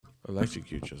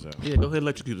Electrocute yourself. Yeah, go ahead,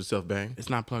 electrocute yourself, bang. It's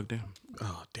not plugged in.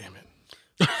 Oh, damn it.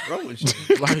 What's wrong with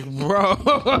you? Like, bro.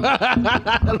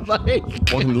 Like,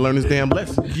 Want him to learn his damn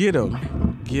lesson. get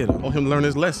him. Get him. Want him to learn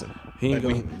his lesson. He ain't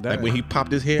like, gonna. when, like when he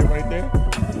popped his head right there.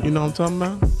 You know what I'm talking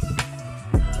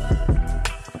about?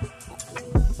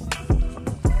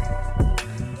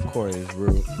 Corey is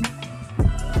rude.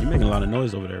 You making a lot of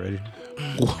noise over there, Reggie.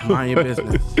 Mind your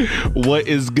business. What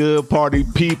is good, party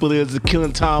people? It's the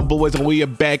Killing Time Boys, and we are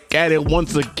back at it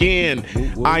once again.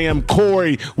 I am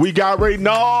Corey. We got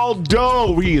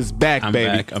Reynaldo. He is back, I'm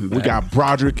baby. back, I'm We back. got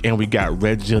Broderick, and we got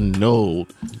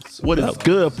Reginald. What is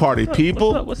good, party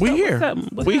people? What's We up? here.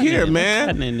 What's We here, happening? man.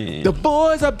 What's happening? The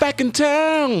boys are back in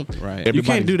town. Right. You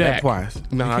can't do that back. twice.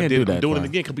 No, You I can't did. do I'm that doing twice. it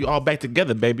again because we all back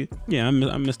together, baby. Yeah, I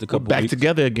missed a We're couple back weeks.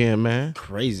 together again, man.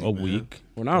 Crazy. A man. week.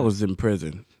 When I was in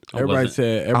prison, I everybody wasn't.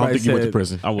 said. I don't Everybody think you went to said-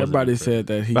 prison. I wasn't Everybody in said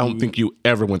that he. I don't think you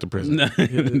ever went to prison.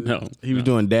 No. he was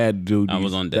doing dad duty. I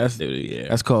was on That's- that duty, yeah.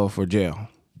 That's called for jail.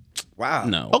 Wow.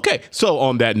 No. Okay, so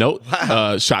on that note,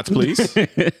 shots please.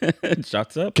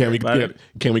 Shots up. Can we everybody.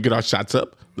 get our shots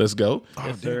up? Let's go.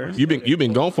 Yes, sir. You've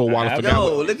been gone for a while. I forgot.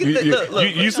 Yo, look at that.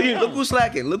 Look. You see? Look who's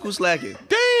slacking. Look who's slacking.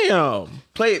 Damn.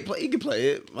 Play it. You can play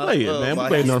it. Play it, man. We While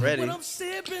playing he's on- ready.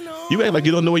 You act like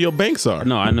you don't know where your banks are.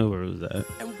 No, I know where it was at.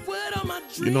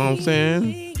 You know what I'm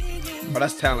saying? Oh,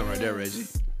 that's talent right there, Reggie.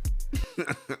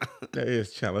 That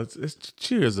is challenge. It's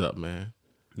cheers up, man.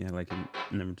 Yeah, like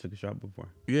you never took a shot before.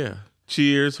 Yeah.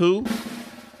 Cheers. Who?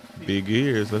 Big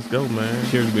ears. Let's go, man.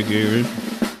 Cheers, big ears.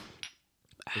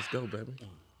 Let's go, baby.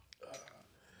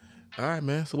 All right,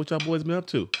 man. So what y'all boys been up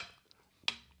to?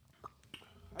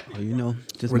 Oh, you know,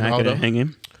 just Ronaldo? macking and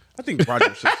hanging. I think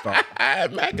Broderick should start.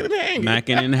 Macking and hanging.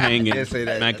 Macking and hanging. Yeah, say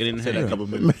that. Macking and Say that a hanging. couple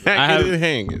minutes. Macking have- and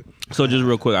hanging. So just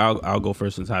real quick, I'll go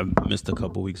first since I've missed a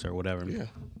couple weeks or whatever. Yeah.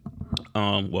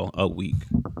 Well, a week.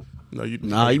 No, you.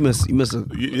 Nah, you must have.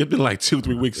 It's been like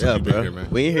 2-3 weeks since Yeah, you've been bro. here, man.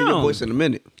 We ain't hear No. your voice in a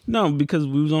minute. No, because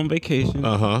we was on vacation.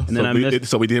 So And then I missed.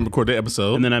 so we didn't record the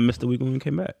episode. And then I missed the week when we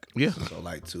came back. yeah. So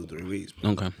like 2-3 weeks.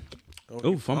 Okay.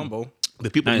 Oh, fumble. The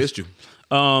people Nice. missed you.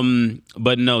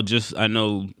 But no, just I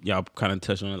know y'all kind of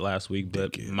touched on it last week,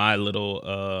 but my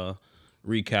little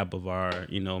recap of our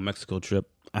Mexico trip.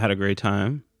 I had a great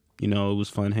time. It was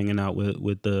fun hanging out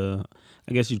with the,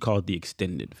 I guess you'd call it the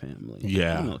extended family.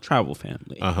 Yeah. Travel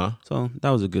family. Uh-huh. So that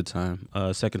was a good time.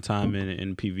 Second time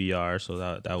in PVR, so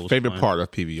that was Favorite fun. part of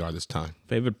PVR this time?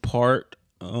 Favorite part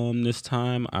this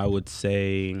time, I would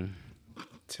say.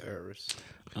 Terrorists.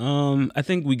 I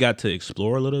think we got to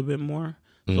explore a little bit more.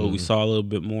 So we saw a little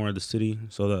bit more of the city.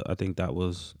 So I think that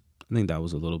was a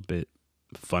little bit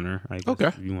funner, I guess, Okay.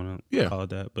 if you want to Yeah. call it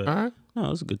that. But All right. no, it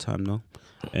was a good time though.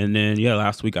 And then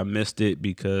last week I missed it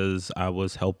because I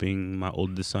was helping my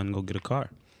oldest son go get a car,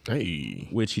 Hey.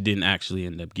 which he didn't actually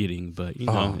end up getting, but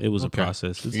it was okay. a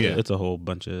process. Yeah. It's a whole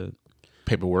bunch of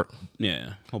Paperwork.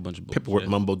 whole bunch of bullshit. Paperwork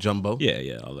mumbo jumbo.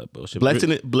 Yeah, all that bullshit.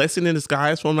 Blessing in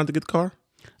disguise for him not to get the car?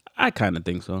 I kind of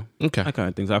think so. Okay. I kind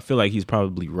of think so. I feel like he's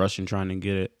probably rushing trying to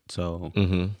get it. So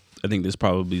I think this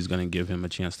probably is going to give him a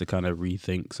chance to kind of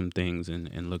rethink some things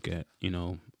and look at,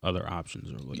 other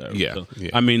options or whatever. Yeah, So, yeah.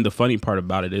 I mean, the funny part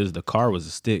about it is the car was a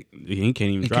stick. He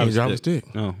can't even drive, can't drive a a stick.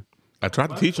 stick. No. I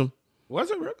tried to teach him. Was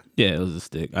it really? Yeah, it was a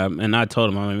stick. And I told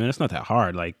him, I mean, man, it's not that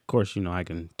hard. Like, of course, I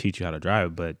can teach you how to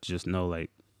drive, but just know, like,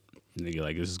 nigga,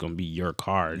 like, this is going to be your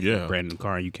car. Yeah. Brand new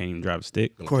car, and you can't even drive a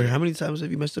stick. Corey, how many times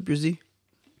have you messed up your Z?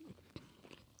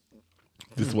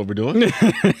 This is what we're doing.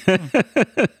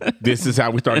 This is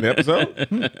how we start the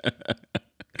episode.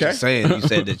 Okay. Just saying, you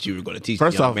said that you were going to teach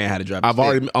First the young off, man how to drive.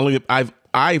 a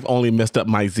I've only messed up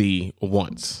my Z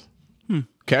once.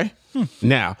 Okay.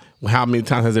 Now, how many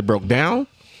times has it broke down?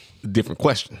 Different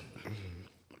question.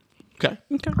 Okay.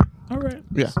 Okay. All right.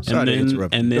 Yeah. Sorry to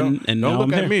interrupt. And then, Don't now look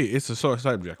I'm at here. me. It's a sore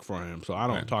subject for him, so I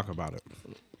don't talk about it.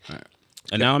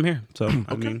 And now I'm here. So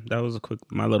I mean, that was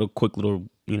my quick little,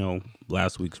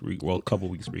 last week's couple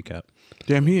weeks recap.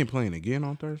 Damn, he ain't playing again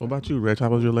on Thursday. What about you, Reg? How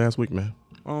was your last week, man?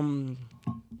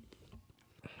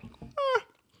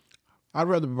 I'd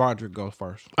rather Broderick go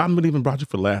first. I'm gonna even brought you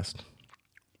for last.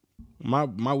 My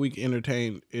week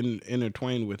intertwined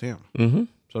with him. Mm-hmm.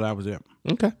 So that was it.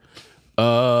 Okay.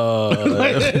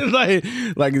 like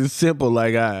it's simple.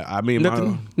 Like I mean,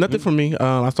 Nothing for me.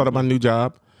 I started my new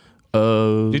job.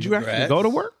 did you actually Congrats. go to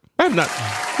work? I have not.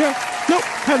 Yeah. Nope.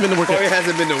 Haven't been to work. Corey yet.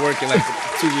 hasn't been to work in like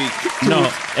 2 weeks. No,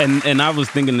 and I was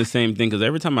thinking the same thing because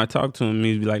every time I talk to him,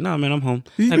 he'd be like, "No, man, I'm home."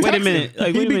 He'd Like, be wait a texting. minute. Like,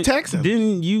 He'd wait a be minute. texting.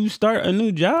 Didn't you start a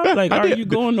new job? Like, I are did. you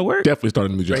going to work? Definitely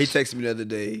started a new job. He texted me the other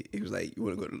day. He was like, "You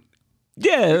want to go to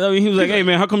Yeah, I mean, he was like, "Hey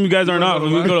man, how come you guys aren't off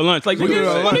when we go to lunch?" Like, what are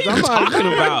you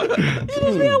talking about?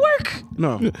 It's me at work.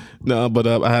 No. But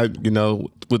I had,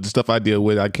 with the stuff I deal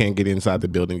with, I can't get inside the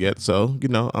building yet. So,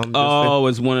 I'm just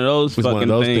It's one of those It's fucking one of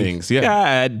those things. things, yeah.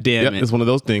 God damn it. it's one of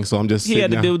those things. So I'm just He sitting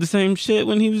had to down- deal with the same shit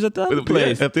when he was at the other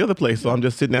place. Yeah, at the other place. So I'm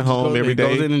just sitting at home every He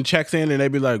goes day. in and checks in, and they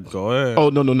be like, "Go ahead." Oh,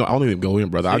 no. I don't even go in,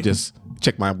 brother. I just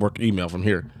check my work email from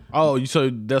here. Oh, so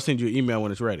they'll send you an email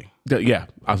when it's ready. Yeah.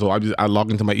 So I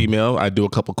log into my email. I do a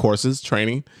couple courses,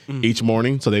 training each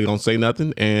morning, so they don't say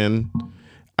nothing, and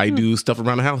I do stuff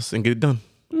around the house and get it done.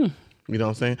 You know what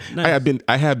I'm saying? Nice.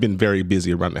 I have been very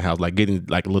busy around the house, like getting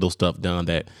like little stuff done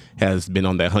that has been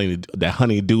on that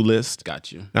honey-do list.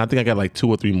 Got you. And I think I got like 2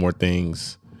 or 3 more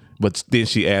things, but then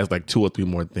she adds like 2 or 3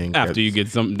 more things After you get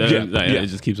something done, Yeah, yeah. it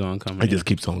just keeps on coming. It just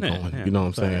keeps on going. yeah. You know what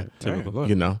I'm saying? Typical.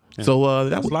 You know. So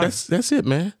that's it,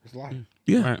 man.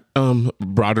 Yeah. Right.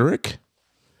 Broderick,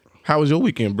 how was your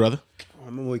weekend, brother?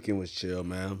 My weekend was chill,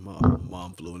 man. My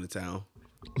mom flew into town.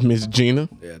 Miss Gina.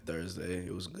 Yeah, Thursday.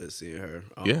 It was good seeing her.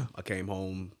 Yeah. I came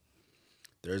home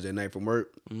Thursday night from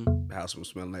work. The house was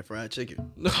smelling like fried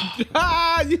chicken. You're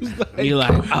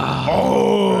like,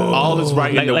 All is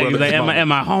right in the world. at this moment.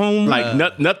 am I home?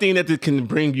 Like nothing that can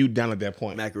bring you down at that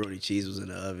point. Macaroni cheese was in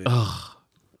the oven.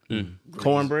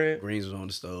 Cornbread. Greens was on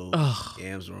the stove.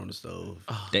 Yams were on the stove.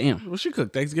 Damn. What she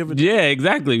cook Thanksgiving? Yeah,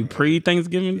 exactly.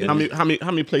 Pre-Thanksgiving. How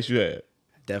many plates you had?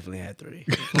 Definitely had 3.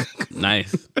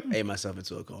 Nice. Ate myself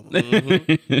into a coma. I'm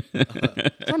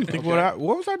trying to think what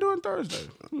was I doing Thursday?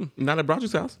 Not at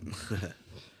Broderick's house.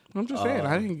 I'm just saying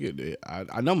I didn't get it.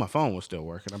 I know my phone was still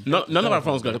working. None of our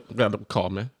phones got a call,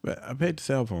 man. But I paid the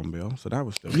cell phone bill, so that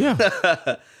was still Yeah.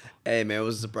 Hey, man, it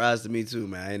was a surprise to me, too,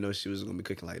 man. I didn't know she was going to be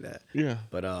cooking like that. Yeah.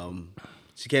 But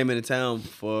she came into town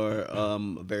for a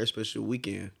very special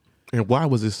weekend. And why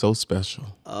was it so special?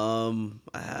 Me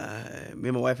and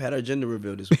my wife had our gender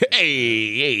reveal this week.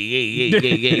 Hey.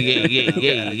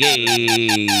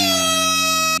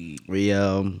 We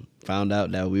found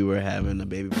out that we were having a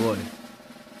baby boy.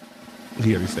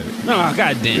 He already said it. No,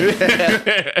 goddamn.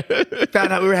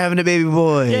 Found out we were having a baby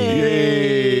boy.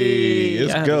 Hey,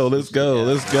 let's go. Let's go.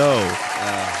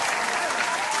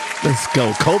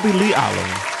 Kobe Lee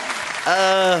Allen.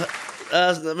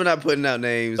 We're not putting out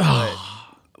names, but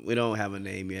we don't have a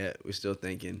name yet. We're still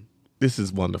thinking. This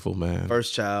is wonderful, man.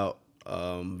 First child.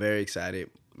 Very excited.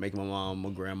 Making my mom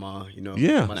a grandma.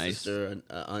 Yeah. my Nice. sister,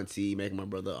 auntie. Making my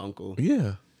brother uncle.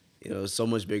 Yeah. It's so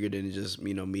much bigger than just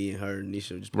me and her and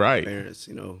Nisha, just Right. parents.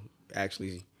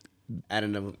 Actually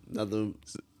adding another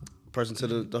person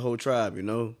to the whole tribe.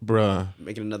 Bruh.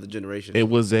 Making another generation. It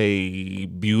was a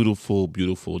beautiful,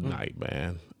 beautiful night,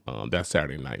 man. That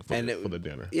Saturday night for the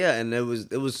dinner. Yeah, and it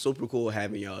was super cool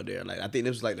having y'all there. Like I think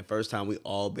this was like the first time we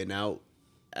all been out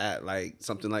at like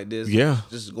something like this. Yeah.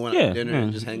 Just going out to dinner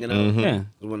and just hanging out. Yeah. It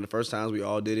was one of the first times we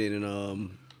all did it,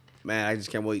 and man, I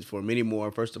just can't wait for many more.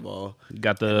 First of all,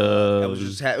 Got it the was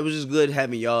just good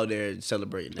having y'all there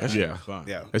celebrating. That. Yeah. fun.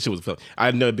 Yeah. That shit was fun.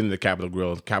 I've never been to the Capitol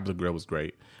Grill. Capitol Grill was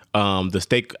great. The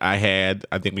steak I had,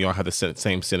 I think we all had the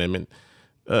same sentiment.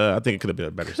 I think it could have been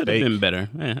a better could have steak. been better.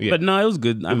 Yeah. Yeah. But no, it was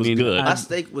good. I was mean, good. My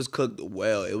steak was cooked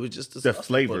well. It was just the sauce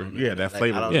flavor. they put on it. Yeah, that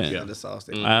flavor. I don't Yeah. understand the sauce.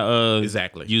 They put. I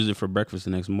Exactly. used it for breakfast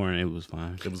the next morning. It was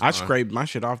fine. It was I fine. scraped my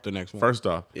shit off the next one. First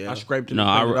off, Yeah. I scraped it. No,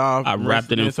 and cleaned it off. I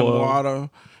wrapped it in some foil. water,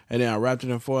 and then I wrapped it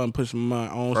in foil and put some of my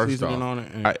own first seasoning off, on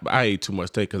it. And, I ate too much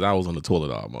steak because I was on the toilet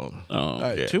all morning.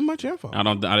 Oh, too much info. I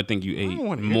don't think you ate don't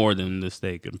wanna hear more than the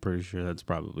steak. I'm pretty sure that's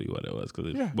probably what it was. Cause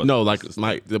it wasn't- No, like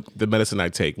the medicine I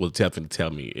take will definitely tell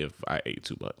me if I ate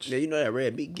too much. Yeah, that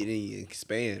red meat get in you and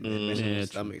expand, man. Mess with Yeah, your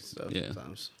stomach and stuff yeah.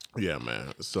 sometimes. Yeah,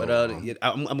 man. So But yeah,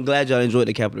 I'm glad y'all enjoyed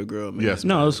the Capitol Grill, man. Yes,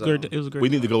 no, it was good. It was a great. we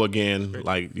need to go again.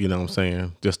 Like what I'm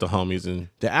saying, just the homies and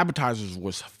The appetizers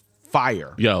was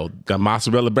fire. the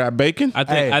mozzarella wrap bacon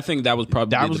I think that was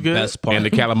probably that was the good. best part. and the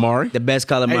calamari. The best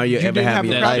calamari Hey, you you ever didn't have have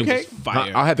in a your crab life. cake?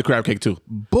 Fire. I had the crab cake too.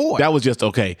 Boy. That was just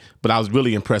okay, but I was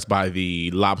really impressed by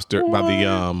the lobster, by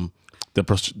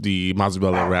the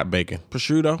mozzarella wrap bacon.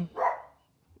 Prosciutto.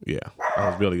 Yeah,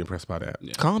 I was really impressed by that.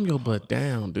 Calm your butt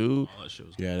down, dude.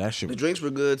 Yeah, that shit The was drinks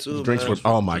were good too. Drinks man. were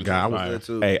oh my god, I good was,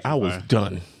 too. hey, I was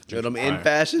done. Yo, them in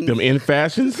fashion. Them in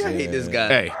fashions. I hate this guy.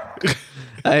 Hey,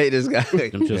 I hate this guy.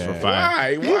 Them just for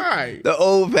fire. why? The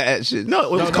old fashioned. No,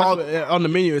 it was that's called. what- on the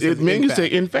menu. It The says menu in say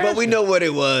fact. in fashion. But we know what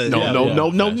it was. No.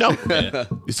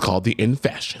 It's called the in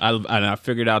fashion. I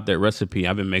figured out that recipe.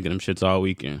 I've been making them shits all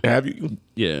weekend. Have you?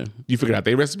 Yeah, You figured out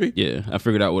their recipe? yeah. I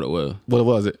figured out what it was. What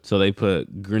was it? So they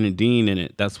put grenadine in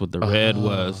it. That's what the red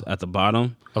was at the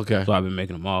bottom. Okay. So I've been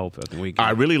making them all fucking weekend.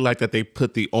 I really like that they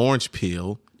put the orange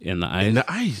peel In the ice. In the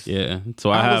ice. Yeah. So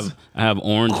I have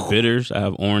orange bitters. I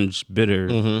have orange bitter,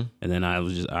 and then I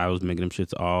was making them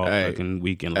shits all fucking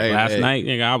weekend. Like last night,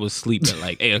 nigga, I was asleep at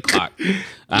like 8:00.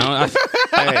 I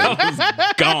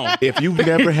was gone. If you've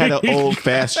never had an old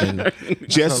fashioned,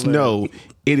 just know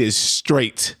it is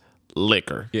straight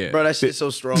liquor. Yeah. Bro, that shit's so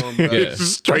strong, bro. Yeah.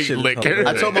 Straight liquor.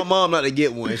 I told my mom not to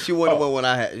get one. She wanted one when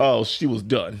I had. Oh, she was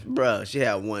done. Bro, she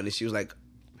had one, and she was like,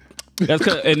 That's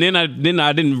and then I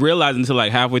didn't realize until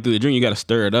like halfway through the drink you got to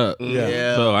stir it up.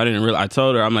 Yeah. So I didn't realize. I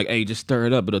told her, I'm like, hey, just stir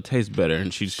it up, it'll taste better.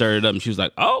 And she stirred it up, and she was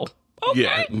like, oh, okay.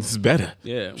 Yeah, this is better.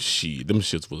 Yeah. Them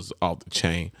shits was off the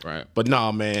chain. Right. But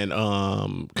nah, man.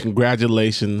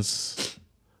 Congratulations.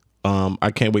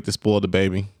 I can't wait to spoil the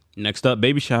baby. Next up,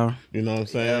 baby shower. You know what I'm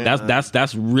saying?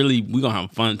 That's really we gonna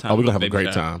have a fun time. Oh, we're gonna have a Baby great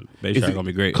shower. time. Baby Is shower it gonna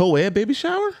be great. Co-ed baby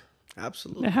shower?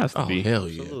 absolutely. It has to Oh, be. hell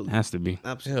yeah. It has to be.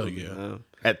 Absolutely. Hell yeah. man.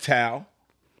 At Tao.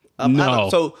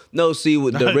 No. See,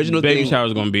 with the original Baby thing. shower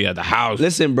is gonna be at the house.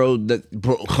 Listen, bro,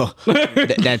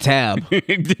 that tab.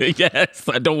 Yes,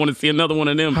 I don't want to see another one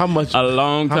of them. How much? A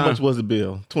long time. How much was the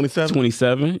bill? 27?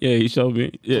 27. Yeah, he showed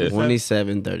me. Yeah.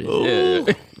 27.30.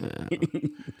 Yeah.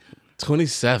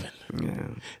 27.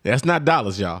 That's not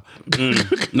dollars, y'all.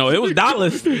 No, it was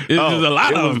dollars. It's just a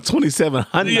lot it of was them.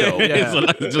 2,700. Yeah,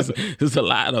 it's a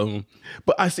lot of them.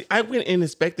 But I went in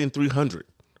expecting 300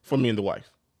 for me and the wife.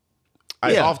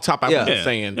 Yeah. Off top, I Yeah. was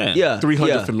saying Yeah.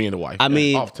 300 Yeah. for me and the wife. I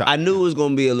mean, off top. I knew it was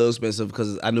going to be a little expensive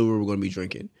because I knew we were going to be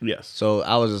drinking. Yes. So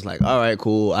I was just like, all right,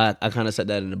 cool. I kind of set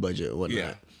that in the budget or whatnot.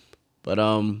 Yeah. But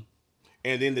And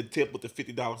then the tip with the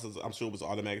 $50, I'm sure it was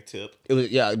automatic tip. it was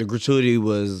the gratuity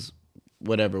was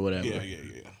whatever. Yeah.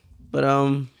 But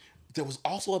There was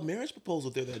also a marriage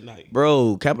proposal there that night.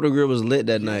 bro, Capitol Grill was lit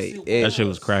that night. it And, That shit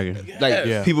was cracking.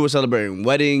 like people were celebrating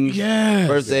weddings, Yes.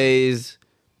 birthdays.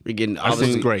 Freaking This obviously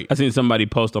is great. I seen somebody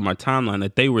post on my timeline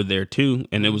that they were there too,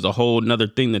 and it was a whole another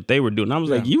thing that they were doing. I was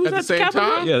like, "You was At at the same Capitol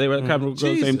Grill?" time? Yeah, they were at Capitol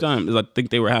Grill at the same Jesus. time. I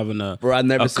think they were having a Bro, I've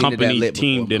never seen it that company lit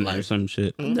team before in my dinner or life. some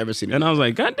shit. Never seen it. And I was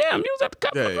like, "God damn, you was at the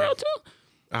Capitol Yeah, Grill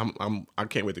yeah. too?" I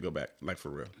can't wait to go back, like for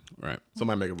real. Right.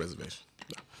 Somebody make a reservation.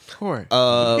 Corey,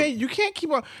 you can't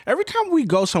keep on. Every time we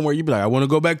go somewhere, you be like, "I want to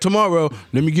go back tomorrow.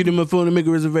 Let me get him a phone and make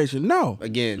a reservation." No,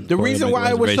 Again, the Corey, reason make a why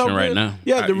it was so reservation right good. now.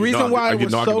 Yeah, the You reason know why I it get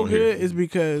was no so argument here. good is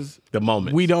because The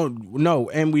moment. we don't know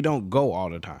and we don't go all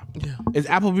the time. Yeah. Is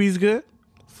Applebee's good?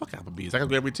 Fuck Applebee's. I can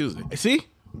go every Tuesday. See,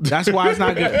 that's why it's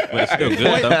not good. But it's still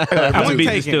good though. Applebee's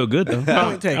take is it. still good though.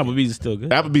 Point taken. Applebee's is still good.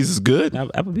 Applebee's is good.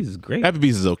 Applebee's is great.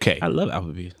 Applebee's is okay. I love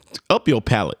Applebee's. Up your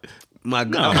palate. my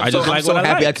God, I just like I'm so what I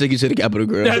happy like. I took you to the Capitol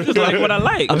Grill. That's just like what I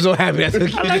like. I'm so happy I took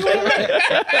you.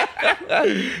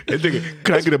 Hey, nigga,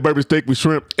 can I get a bourbon steak with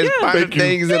shrimp? It's finer Thank you.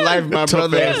 things in life, my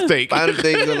Tough brother. ass steak. Finer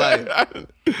things in life.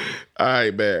 All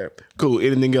right, man. Cool.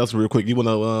 Anything else real quick? You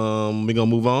wanna we gonna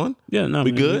move on? Yeah, no,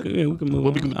 We man, good? We can move.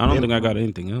 What we on. can- I don't think I got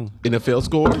anything else. NFL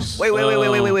scores? Wait. I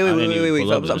didn't even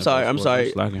pull up the I'm sorry. I'm NFL sorry.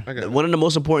 score. Slacking. Okay. One of the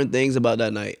most important things about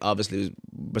that night, obviously, was,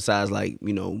 besides like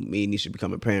me and Nisha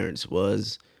becoming parents,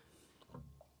 was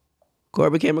Corey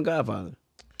became a godfather.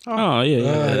 Oh yeah,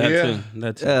 that yeah. too.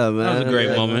 That too. Yeah, man. That was a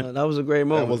great moment. That was a great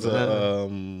moment. That was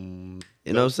man.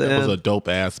 You know what I'm That was saying? a dope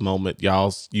ass moment.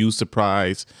 Y'all, you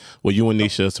surprised. Well, you and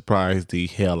Nisha surprised the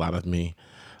hell out of me.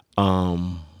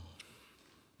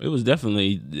 It was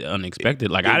definitely unexpected.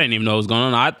 Like I didn't even know what was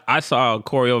going on. I saw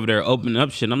Corey over there opening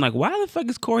up shit. And I'm like, why the fuck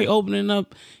is Corey opening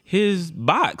up his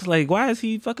box? Like, why is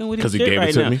he fucking with his 'Cause he shit gave it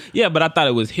right to now? me? Yeah, but I thought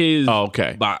it was his Oh,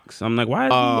 okay. box. I'm like, why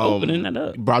is he opening that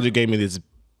up? Roger gave me this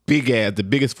big ass, the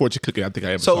biggest fortune cookie I think I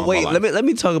ever saw. So in wait, my life. let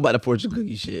me talk about the fortune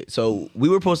cookie shit. So we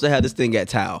were supposed to have this thing at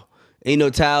Tao. And you know,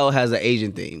 Tao has an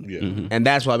Asian theme. Yeah. And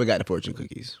that's why we got the fortune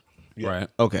cookies. Right.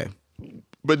 Okay.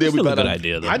 But then Still we a got good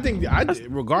idea though. I think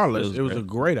regardless, it was a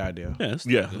great idea. Yeah, it's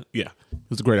Yeah, yeah, it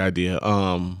was a great idea.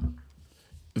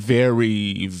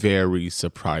 Very, very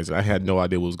surprising. I had no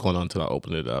idea what was going on until I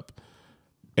opened it up.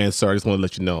 And sir, I just want to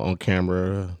let you know on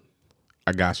camera,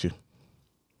 I got you.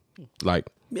 Like,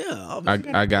 Yeah.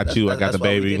 I got you. I got the that's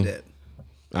why we baby. did that.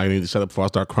 I need to shut up before I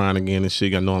start crying again and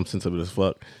shit. I know I'm sensitive as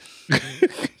fuck.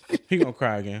 He gonna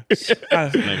cry again.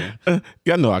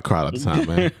 Y'all know I cried all the time,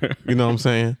 man. You know what I'm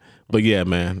saying? But yeah,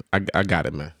 man, I got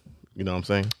it, man. You know what I'm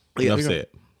saying? Yeah, Enough said.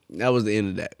 That was the end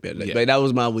of that. Yeah, Yeah. Like, that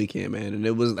was my weekend, man. And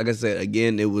it was, like I said,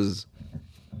 again, it was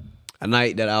a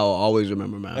night that I'll always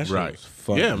remember, man. That shit Right. was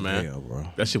fun Yeah, as man. hell, bro.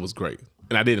 That shit was great.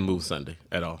 And I didn't move Sunday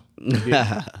at all.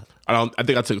 I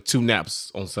think I took 2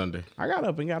 naps on Sunday. I got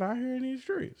up and got out here in these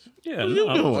streets. Yeah, you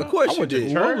no, doing? Of course you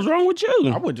did. what was wrong with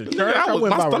you? I went to church. Yeah, I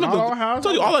went my by stomach Ronaldo was. house.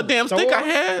 Told you all that damn So steak I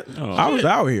what? had. I was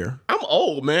out here. I'm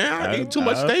old, man. I ate too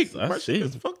much steak. I My see. shit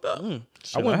is fucked up.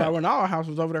 I went by Ronaldo house.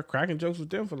 Was over there cracking jokes with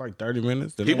them for like 30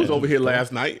 minutes. Then He I was went over to here the store.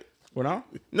 last night. Ronaldo?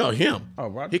 No, him. Oh,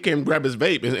 Roger. He came and grabbed his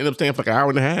vape and ended up staying for like an hour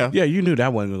and a half. Yeah, you knew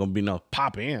that wasn't gonna be no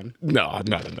pop in. No.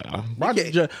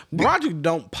 Roger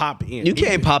don't pop in. You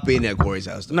can't pop in at Corey's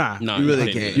house. Though. Nah, No, You really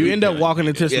you can't. You end up walking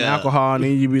into some Yeah. alcohol and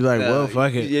then you be like, well,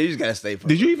 fuck it. Yeah, you just gotta stay.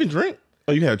 Did you even drink?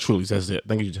 Oh, you had Trulies. That's it. I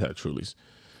think you just had Trulies.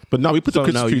 But no, we put the So,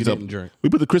 Christmas no, you trees up. didn't drink. We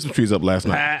put the Christmas trees up last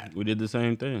night. We did the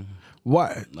same thing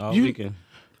What? all You- weekend.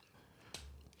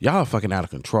 Y'all are fucking out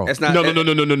of control. That's not.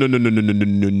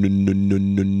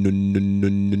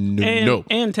 No.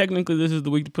 And technically, this is the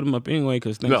week to put them up anyway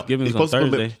because No, Thanksgiving's on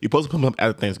Thursday. you're supposed to put them up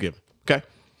after Thanksgiving. Okay,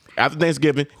 after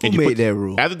Thanksgiving, and you made put, that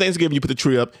rule? After Thanksgiving, you put the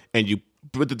tree up, and you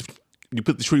put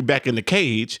the tree back in the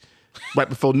cage right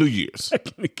before New Year's. In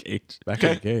the cage. Back in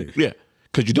Okay, the cage. yeah,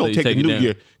 because you don't you take the take it new down.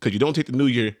 year. Because you don't take the new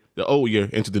year, the old year,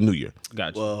 into the new year.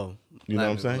 Gotcha. Well, You know what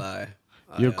I'm saying? Lie.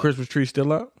 Your Christmas tree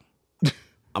still up?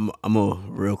 I'm a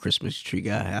real Christmas tree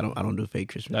guy. I don't do fake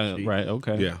Christmas tree. Right.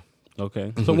 Okay. Yeah.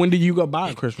 Okay. So when did you go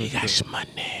buy a Christmas tree?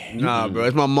 Nah, bro,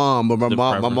 it's my mom. But my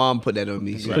preference. mom put that on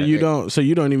me. So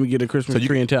you don't even get a Christmas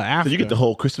tree until after. So you get the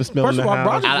whole Christmas smell First in of the all,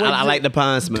 house. Roger- I like the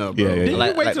pine smell, bro. Yeah, yeah. Didn't I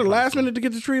like- you wait I like till the pine last smell. minute to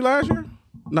get the tree last year?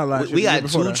 Not last year. We the year got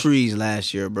before 2 that. trees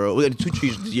last year, bro. We had 2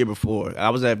 trees the year before. I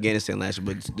was in Afghanistan last year,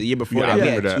 but the year before Yeah, I that, we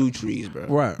remember had that. 2 trees, bro.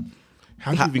 Right.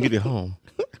 How did you even get it home?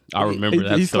 I remember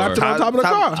that He story. slapped it on top of the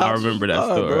car. I remember that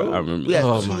story. bro. I remember. We had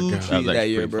Oh, 2 my God. trees That was that actually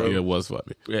year, pretty bro. Yeah, it was funny.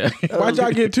 Yeah. Why'd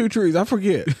y'all get 2 trees? I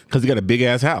forget. Because he got a big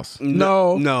ass house.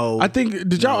 No. No. I think,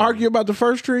 did y'all argue about the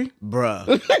first tree? Bruh.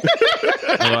 Well,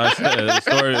 I said, the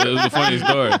story. It was a funny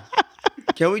story.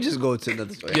 Can we just go to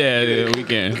another story? Yeah, we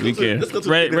can.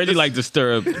 Reggie like to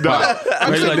stir up. Reggie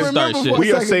like to remember start for shit. a We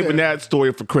are second saving there. that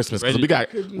story for Christmas because we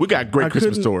got great Christmas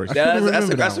couldn't- stories. I couldn't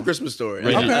remember That's that a Christmas story.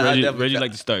 Reggie, I Reggie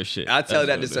like to start shit. I'll tell that That's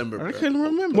what it is. December, I bro. couldn't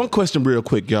remember. One question, real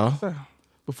quick, y'all.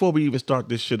 Before we even start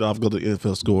this shit off, go to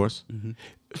NFL scores.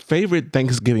 Favorite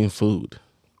Thanksgiving food?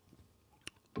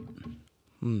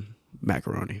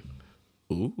 Macaroni.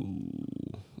 Ooh,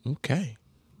 okay,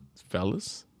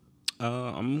 fellas.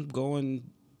 I'm going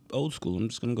old school. I'm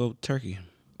just gonna go turkey.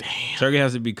 Damn. Turkey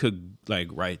has to be cooked like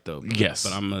right though. Yes.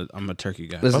 But I'm a turkey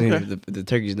guy. Listen, Okay. here, if the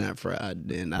turkey's not fried,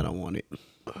 then I don't want it.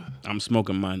 I'm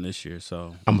smoking mine this year,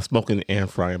 so I'm smoking and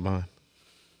frying mine.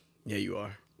 Yeah, you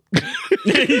are.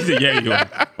 he said, "Yeah, you are."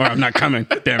 Or I'm not coming.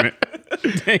 Damn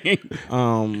it.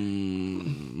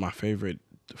 My favorite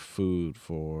food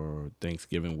for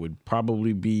Thanksgiving would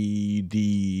probably be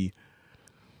the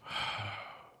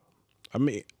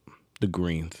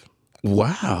greens.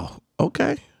 Wow.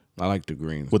 Okay. I like the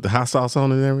greens. With the hot sauce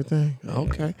on it and everything.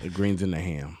 Okay. The greens and the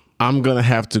ham. I'm gonna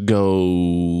have to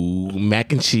go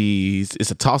mac and cheese.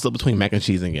 It's a toss up between mac and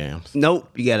cheese and yams. Nope,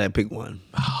 you gotta pick one.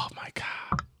 Oh my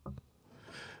god.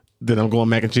 Then I'm going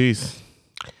mac and cheese.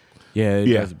 Yeah, it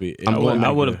Yeah. does be. I'm going I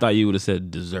mac would and- have thought you would have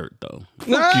said dessert though. Fuck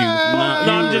you.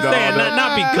 No, I'm just saying,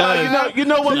 not because. You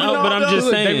know what? No, but I'm just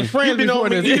saying. They were friends You've been before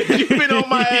on me. this. You've been on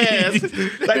my ass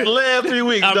like the last 3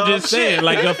 weeks. I'm dog. just saying, Shit.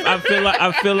 like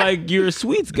I feel like you're a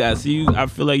sweets guy, so I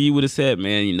feel like you would have said,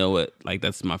 man, you know what? Like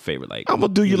that's my favorite. Like I'm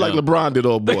gonna do you like know. LeBron did,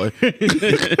 old boy.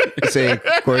 Say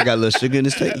Corey got a little sugar in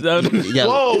his steak. You got,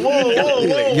 whoa.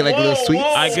 you like a little sweet?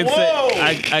 I could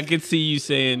say I could see you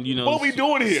saying, you know, What we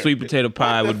doing here? sweet potato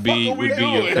pie would be fuck are we your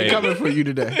doing? They favorite. coming for you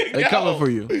today. They coming for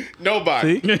you. Nobody.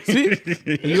 See?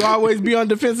 You always be on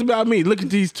defense about me. Look at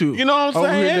these two. You know what I'm Over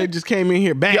saying? Here, they just came in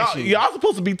here Y'all, bashing. y'all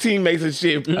supposed to be teammates and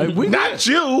shit. we Not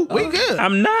you. We good.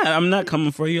 I'm not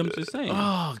coming for you. I'm just saying.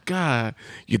 Oh God.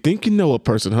 You think you know a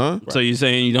person, huh? So you're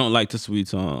saying you don't like the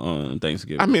sweets on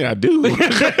Thanksgiving? I mean, I do.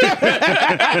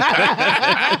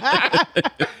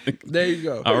 There you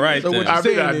go. All right, So then. what I you're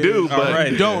mean, saying I is, do, but all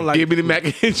right, don't like. give me the mac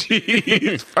and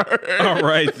cheese first. All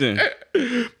right then.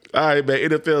 All right, man.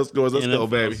 NFL scores. Let's go, NFL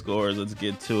baby. Scores. Let's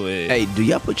get to it. Hey, do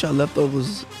y'all put y'all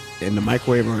leftovers in the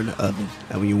microwave or in the oven?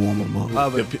 And when you warm them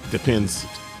up? Depends.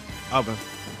 Oven.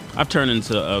 I've turned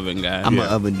into an oven guy. I'm an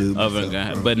oven dude. oven myself,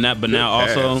 guy, bro. but now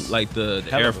also Yes. like the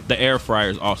air fryer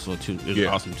is also too is Yeah.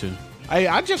 awesome too. Hey,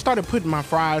 I just started putting my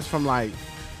fries from like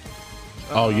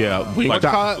Oh yeah, we Like,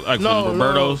 stop. like from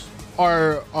Roberto's.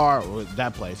 or well,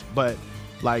 that place, but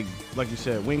like you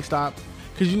said, Wingstop.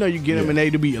 Cause you know you get them Yeah. and they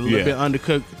to be a little Yeah. bit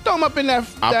undercooked. Throw them up in that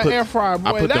air fryer, boy.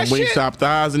 I put that them shit. Wingstop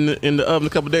thighs in the oven a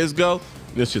couple days ago.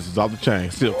 This shit is off the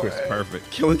chain. Still crispy. Perfect.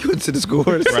 Can we go to the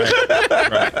scores?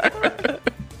 Right.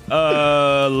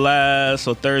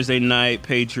 So Thursday night,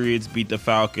 Patriots beat the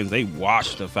Falcons. They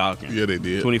washed the Falcons. Yeah, they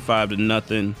did.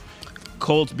 25-0.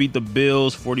 Colts beat the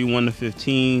Bills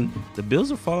 41-15. The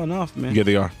Bills are falling off, man. Yeah,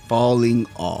 they are. Falling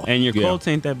off. And your Yeah. Colts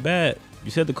ain't that bad. You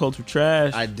said the Colts were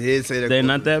trash. I did say that. They're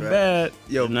not that bad.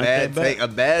 Yo, They're not bad that take. A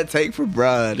bad take for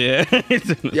Brian. Yeah.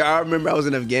 Yo, I remember I was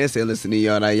in Afghanistan listening to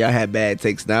y'all. Now y'all had bad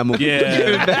takes. Now I'm gonna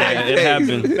Yeah, bad it takes.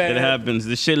 happens. It happens.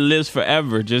 This shit lives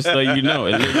forever, just so you know.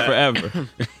 It lives forever.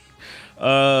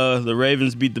 The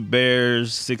Ravens beat the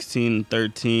Bears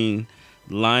 16-13.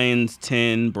 Lions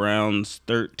 10, Browns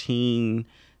 13,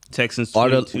 Texans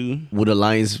 22. Will the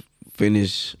Lions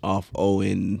finish off 0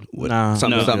 and what? Nah.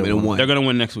 something and 1? They're gonna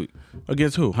win next week.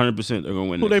 Against who? 100%. They're gonna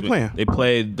win. Who next they week. playing? They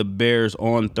played the Bears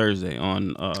on Thursday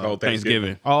on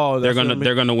Thanksgiving. Oh, they're that's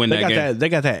gonna win they that got game. That, they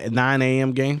got that 9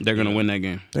 a.m. game. They're gonna win that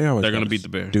game. They always They're got gonna a beat the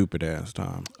Bears. Stupid ass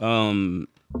time.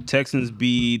 Texans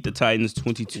beat the Titans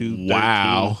 22-13.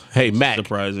 Wow. Hey, Mac.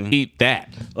 Surprising. Eat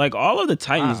that. Like all of the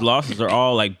Titans' losses are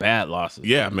all like bad losses.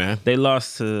 Yeah, man. They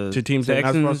lost to To teams they're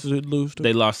not Texans. supposed to lose to.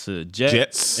 They lost to Jets.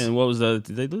 Jets. And what was the?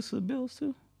 Did they lose to the Bills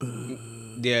too?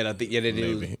 Yeah, I think they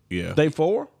do. Maybe. Yeah. They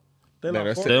 4? They No, lost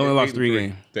that's 4? They only lost 8-3. 3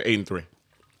 games. They're 8-3.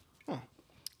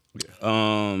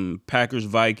 Packers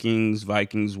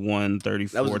Vikings won That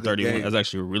was a 34-31. good game. That's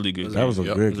actually a really good game. That was a It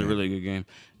good was a game. really good game.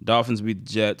 Dolphins beat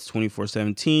the Jets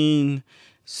 24-17.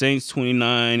 Saints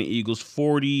 29, Eagles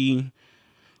 40.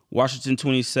 Washington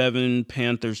 27,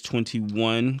 Panthers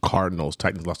 21. Cardinals.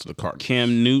 Titans lost to the Cardinals.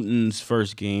 Cam Newton's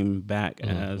first game back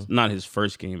as not his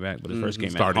first game back, but his first game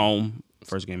at Starting. home.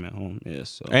 First game at home, yes.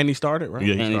 So. And he started, right?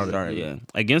 Yeah, And he started. started, yeah.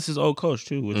 Against his old coach,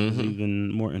 too, which is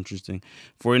even more interesting.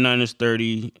 49ers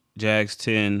 30, Jags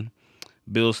 10,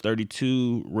 Bills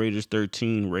 32, Raiders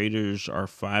 13. Raiders are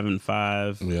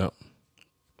 5-5. Yeah.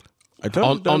 I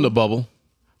told you On the bubble.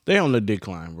 they on the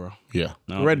decline, bro. Yeah.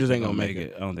 I don't The Raiders think ain't they're gonna make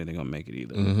it. I don't think they're gonna make it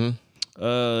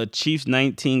either. Chiefs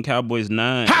 19, Cowboys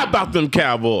 9. How about them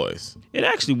Cowboys? It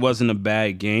actually wasn't a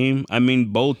bad game. I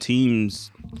mean, both teams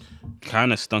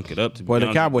kind of stunk it up. To be Boy, the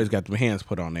honest. Cowboys got them hands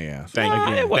put on their ass. Thank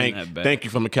you. it wasn't that bad. Thank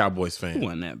you from a Cowboys It fan.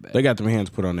 wasn't that bad. They got them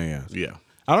hands put on their ass. Yeah.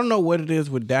 I don't know what it is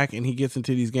with Dak, and he gets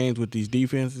into these games with these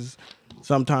defenses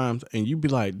sometimes, and you be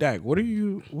like, Dak, what are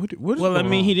you? What is Well, I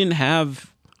going mean, on? he didn't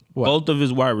have both of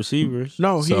his wide receivers.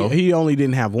 No, So? he only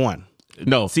didn't have one.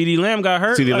 No. CeeDee Lamb got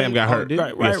hurt. CeeDee Like, Lamb got hurt. did- Yeah,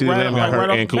 CeeDee Lamb got hurt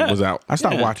off and the Coop bat. was out. I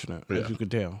stopped Yeah. watching it, as you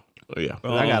could tell. Yeah.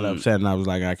 I got upset, and I was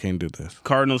like, I can't do this.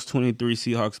 Cardinals 23,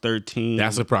 Seahawks 13.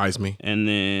 That surprised me. And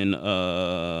then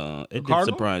it did Cardinals?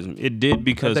 surprise me. It did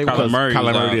because They- Kyler Murray, Kyler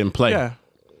was Murray out. didn't play. Yeah,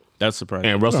 That's surprising.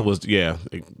 And Russell was,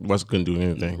 Russell couldn't do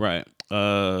anything. Right.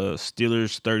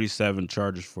 Steelers 37,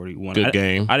 Chargers 41. Good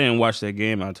game. I didn't watch that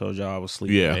game. I told y'all I was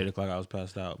sleeping Yeah. at 8 o'clock. I was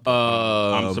passed out. But,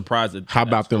 I'm surprised. How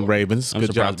about them Ravens? I'm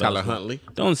Good job, surprised by Tyler that score. Huntley.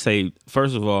 Don't say,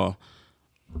 first of all,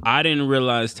 I didn't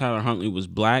realize Tyler Huntley was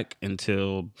black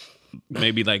until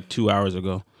maybe like 2 hours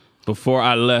ago. Before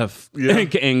I left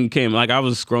and came, like I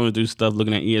was scrolling through stuff,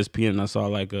 looking at ESPN, and I saw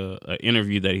like a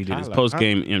interview that he did, his post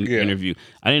game interview.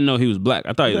 I didn't know he was black.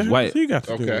 I thought he was white. He got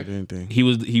to do Okay. with anything.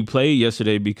 He played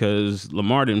yesterday because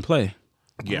Lamar didn't play,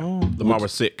 Yeah. Lamar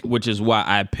was sick. which is why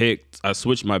I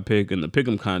switched my pick in the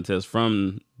pick'em contest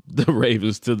from the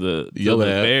Ravens to the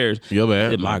Bears. Your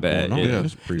bad. My bad. going on. Yeah.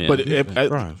 That's pretty- Yeah.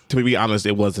 But to be honest,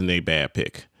 it wasn't a bad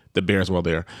pick. The Bears were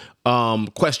there.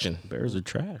 Question: Bears are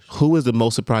trash. Who is the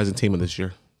most surprising team of this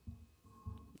year?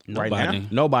 Right now,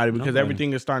 nobody, because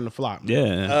everything is starting to flop.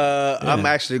 Yeah. I'm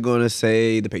actually going to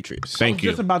say the Patriots. Thank you.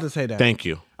 Just about to say that. Thank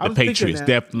you. I The was thinking Patriots, that.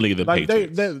 definitely the Like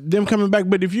Patriots. them coming back,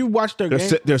 but if you watch their game,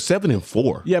 They're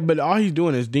 7-4. yeah, but all he's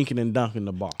doing is dinking and dunking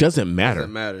the ball. Doesn't matter.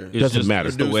 Doesn't matter. It's Doesn't just- matter.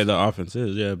 It's the way the offense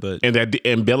is. Yeah, but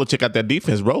And Belichick got that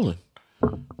defense rolling.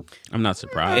 I'm not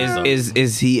surprised.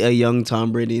 Is he a young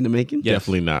Tom Brady in the making? Yes.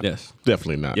 Definitely not. Yes.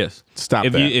 Definitely not. Yes. Stop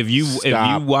if that. you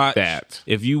Stop watch that.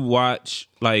 if you watch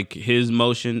like his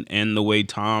motion and the way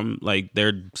Tom, like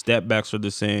their step backs are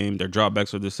the same, their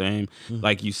drawbacks are the same.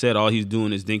 Like you said, all he's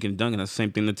doing is dinking and dunking. That's the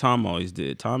same thing that Tom always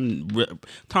did. Tom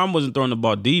wasn't throwing the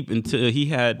ball deep until he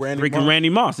had Randy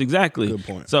Moss. Exactly. Good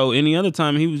point. So any other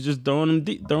time he was just throwing them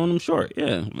deep, throwing them short.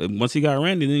 Yeah. Once he got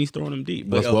Randy, then he's throwing them deep.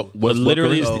 But, What's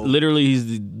literally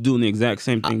he's doing the exact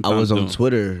same thing. I was Tom's on doing.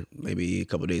 Twitter maybe a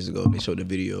couple days ago. They showed the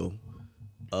video.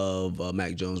 of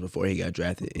Mac Jones before he got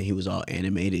drafted, and he was all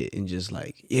animated and just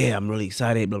like, yeah, I'm really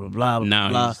excited, blah blah blah. Now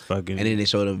blah. he's fucking. And then they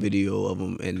showed a video of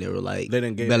him, and they were like, They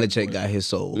didn't give him Belichick got his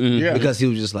soul Yeah. because he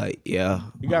was just like, yeah,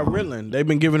 You got Ritalin. They've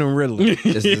been giving him Ritalin.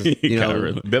 this is, you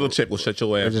know, Belichick will shut your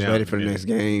we're ass just down. ready for the next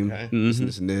game. Okay.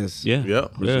 This and this. Yeah.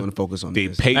 Yep. We just want to focus on The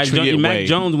this. Patriot Mac way.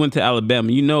 Jones went to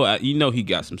Alabama. You know he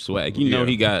got some swag. You know Yeah.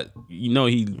 he got. You know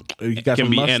he got can some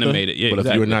be muster. animated. Yeah, But if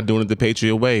exactly. you're not doing it the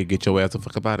Patriot way, get your ass the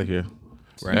fuck up out of here.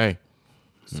 Right. Hey.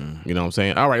 You know what I'm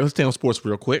saying? All right, let's stay on sports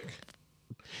real quick.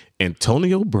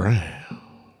 Antonio Brown.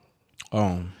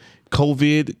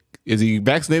 COVID, is he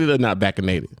vaccinated or not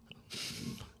vaccinated?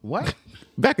 What?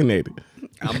 Vaccinated.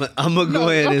 I'm gonna go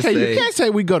ahead and Okay, say you can't say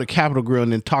we go to Capitol Grill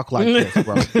and then talk like this,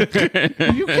 bro.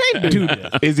 You can't do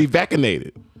that. Is he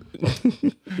vaccinated?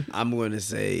 I'm going to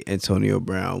say Antonio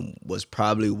Brown was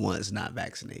probably once not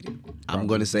vaccinated. I'm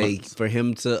going to say for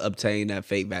him to obtain that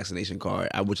fake vaccination card,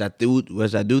 which I do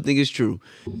think is true,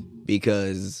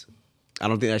 because I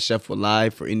don't think that chef would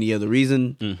lie for any other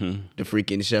reason. The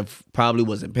freaking chef probably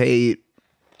wasn't paid.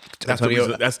 That's Antonio-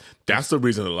 the reason. That's the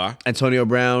reason to lie. Antonio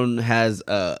Brown has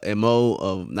a MO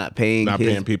of not paying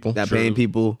people.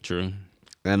 True.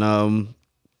 and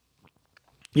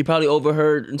he probably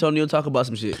overheard Antonio talk about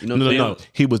some shit. You know what I'm saying? No.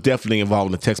 He was definitely involved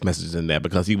in the text messages in that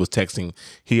because he was texting.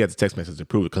 He had the text message to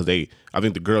prove it because I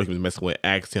think the girl he was messing with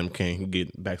asked him, can he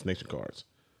get vaccination cards?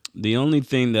 The only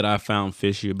thing that I found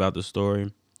fishy about the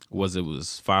story was it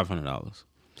was $500.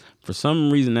 For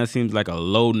some reason, that seems like a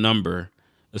low number,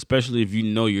 especially if you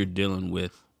know you're dealing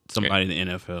with somebody in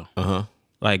the NFL.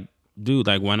 Like, dude,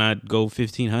 like why not go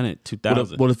 $1,500,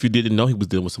 $2,000, What if you didn't know he was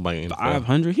dealing with somebody in the NFL?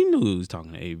 $500? He knew he was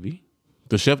talking to AB.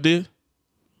 The chef did?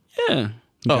 Yeah,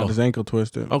 He got his ankle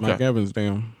twisted. Okay. Mike Evans,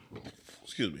 damn.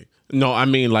 Excuse me. No, I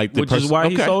mean like the which is person- why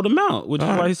he okay. sold him out. Which is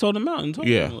All why right. he sold him out. And told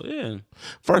Yeah. him, yeah.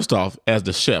 First off, as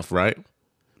the chef, right?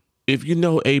 If you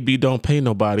know AB don't pay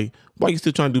nobody, why you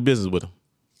still trying to do business with him?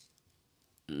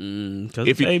 Because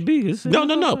If it's he- AB. It's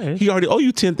No. He already owe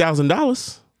you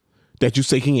 $10,000 that you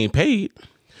say he ain't paid.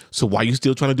 So why you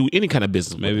still trying to do any kind of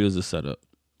business with him? Maybe it was a setup.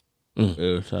 It was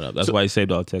a setup. That's why he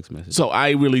saved all the text messages. So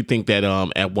I really think that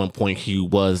at one point he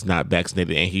was not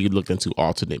vaccinated and he looked into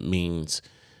alternate means,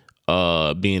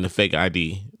 being a fake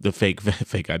ID, the fake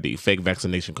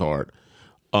vaccination card.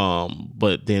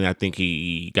 But then I think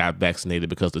he got vaccinated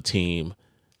because the team,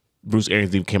 Bruce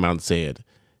Arians even came out and said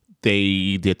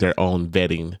they did their own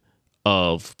vetting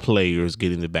of players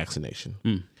getting the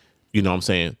vaccination. You know what I'm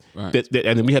saying? Right.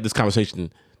 And then we had this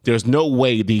conversation. There's no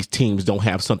way these teams don't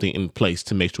have something in place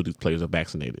to make sure these players are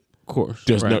vaccinated. Of course.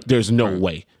 There's no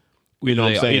way. You know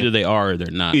what I'm saying? Either they are or they're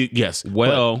not. Yes.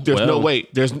 Well, but there's no way.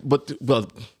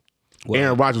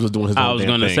 Aaron Rodgers was doing his own I was damn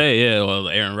going to thing. say, yeah, well,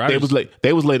 Aaron Rodgers.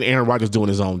 They was letting Aaron Rodgers doing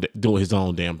his own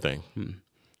damn thing.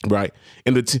 Right?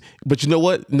 And but you know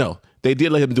what? No. They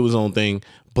did let him do his own thing,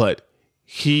 but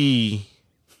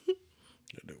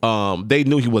they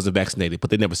knew he wasn't vaccinated, but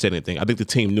they never said anything. I think the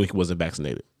team knew he wasn't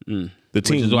vaccinated. The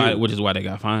team Which is why they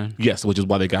got fined. Yes, which is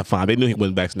why they got fined. They knew he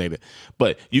wasn't vaccinated.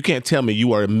 But you can't tell me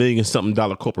you are $1 million-something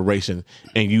corporation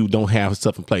and you don't have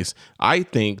stuff in place. I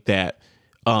think that,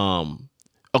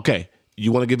 okay,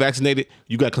 you want to get vaccinated,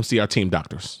 you got to come see our team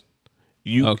doctors.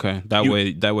 That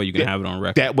way you can have it on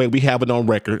record. That way we have it on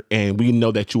record and we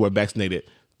know that you are vaccinated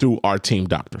through our team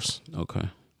doctors. Okay.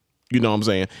 You know what I'm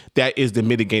saying? That is the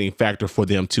mitigating factor for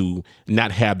them to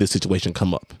not have this situation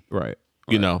come up. Right.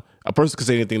 You know, a person can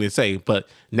say anything they say, but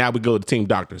now we go to team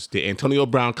doctors. Did Antonio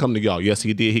Brown come to y'all? Yes,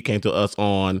 he did. He came to us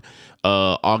on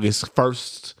August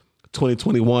 1st,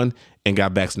 2021 and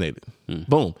got vaccinated.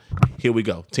 Boom. Here we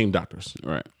go. Team doctors.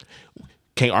 Right.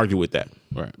 Can't argue with that.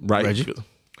 Right. Right? Reggie?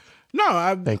 No,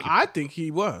 I you. think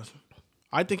he was.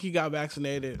 I think he got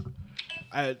vaccinated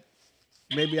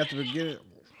maybe at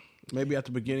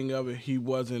the beginning of it, he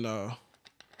wasn't, and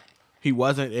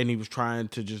he was trying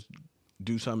to just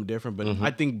do something different. But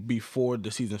I think before the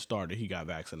season started, he got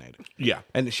vaccinated. Yeah.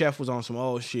 And the chef was on some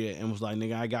old shit and was like,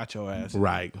 "Nigga, I got your ass."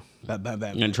 Right. Bam, bam,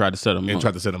 bam. And tried to set him And up.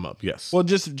 tried to set him up. Yes. Well,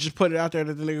 just put it out there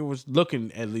that the nigga was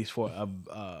looking at least for a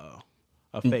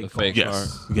fake card. fake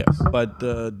Yes. Yes. But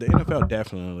the NFL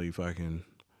definitely fucking,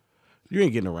 you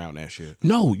ain't getting around that shit.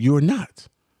 No, you're not.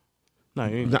 No,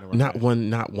 you ain't getting around Not that. one.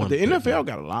 Not one. The bit. NFL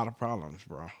got a lot of problems,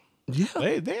 bro.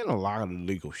 Yeah. They in a lot of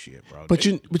illegal shit, bro. But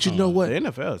you know what? The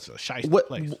NFL is a shiesty What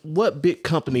place. what big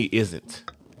company isn't?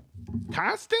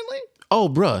 Constantly? Oh,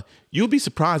 bruh, you'll be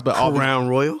surprised by all. Crown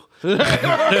Royal.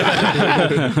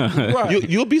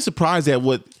 You'll be surprised at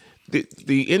what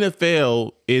the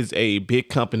NFL is. A big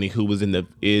company who was in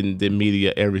the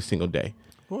media every single day.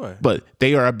 What? But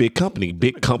they are a big company.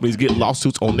 Big companies get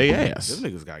lawsuits on their ass. Them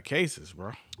niggas got cases,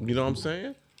 bro. You know what I'm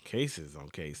saying? Cases on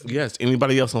cases. Yes.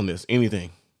 Anybody else on this? Anything?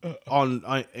 On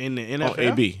in the NFL. On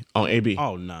AB. On AB.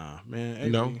 Oh nah, man. AB,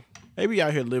 No. AB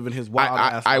out here living his wild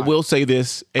ass I life. will say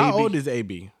this. AB, How old is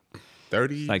AB?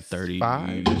 30? Like 30. 5?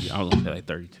 I was gonna say like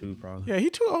 32 probably. Yeah, he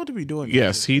too old to be doing.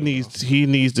 Yes, he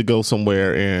needs to go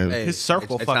somewhere and Hey, His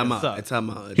circle it's fucking time out. sucks. It's time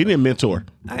out. he need a mentor.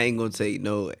 I ain't gonna take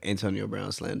no Antonio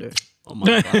Brown slander on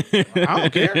my part. I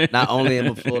don't care. Not only am I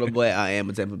a Florida boy, I am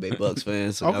a Tampa Bay Bucks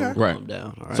fan. So Okay. okay. Right. Calm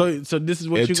down. All right. So this is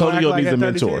what you gonna act Antonio like needs at a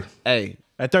mentor. 36? hey,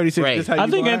 At 36, Right. this how you I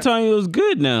think gonna act? Antonio's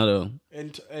good now though. Hey,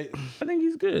 I think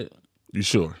he's good. You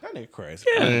sure? that nigga crazy.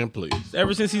 Yeah. Man, please.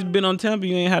 Ever since he's been on Tampa,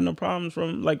 you ain't had no problems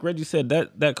from like Reggie said,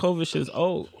 that COVID shit's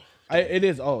old. It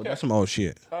is old. That's some old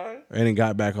shit. And it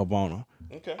got back up on him.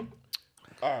 Okay.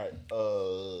 All right.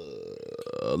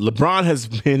 LeBron has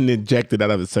been ejected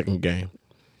out of his second game.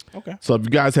 Okay. So if you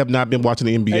guys have not been watching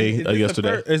the NBA Hey, is this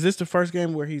yesterday, is this the first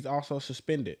game where he's also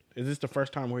suspended? Is this the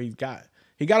first time where he got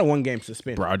a 1 game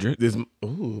suspended? Broderick. this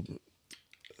ooh,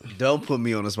 don't put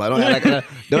me on the spot. Don't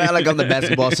act like I'm the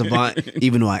basketball savant,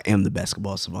 even though I am the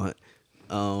basketball savant.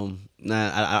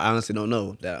 I honestly don't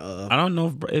know that. I don't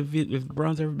know if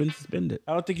Brown's ever been suspended.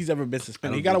 I don't think he's ever been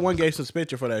suspended. He got a 1 game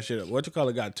suspension for that shit. What you call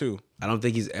it? Got 2. I don't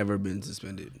think he's ever been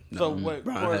suspended. No. So what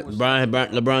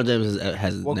LeBron James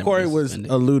has what never Corey been was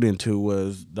suspended. alluding to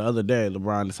was the other day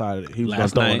LeBron decided he was going to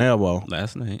Last throw night. an elbow.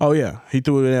 Last night. Oh yeah, he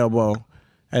threw an elbow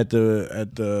at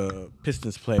the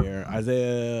Pistons player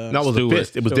Isaiah. that was a Stewart.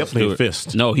 fist. It was definitely a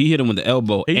fist. No, he hit him with the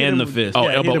elbow He hit and him the with- fist. Oh, yeah,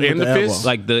 he hit elbow him with and the elbow. fist?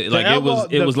 Like The it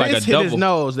elbow- was like a fist hit his double.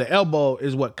 nose. The elbow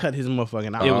is what cut his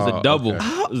motherfucking eye. It was a double.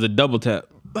 okay. It was a double tap.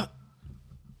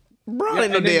 Brown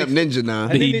ain't no and then damn ninja now.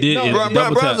 and then He did. no, it was Brown- a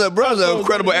double tap. Brown's So an it's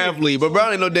incredible one of these. athlete, but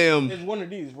Brown ain't no damn. It's one of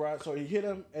these, right? So he hit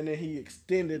him and then he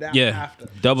extended out Yeah, after.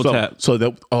 double So, tap. so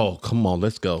that come on,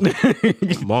 let's go.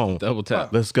 Come on, Double tap.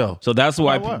 let's go. So that's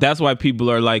why what? people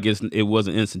are like it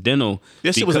wasn't incidental.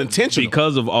 That shit was intentional.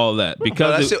 because of all that.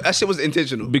 Because That shit was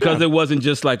intentional. because it wasn't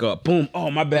just like a boom.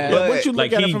 Oh my bad. But Once you look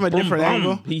Like, at it he from a boom, different boom,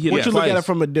 angle, he hit once it you look at twice. it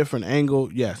from a different angle,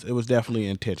 yes, it was definitely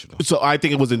intentional. So I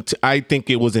think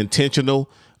it was intentional,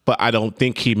 but I don't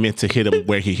think he meant to hit him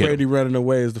where he hit Brady him. running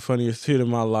away is the funniest shit in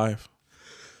my life.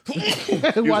 Watching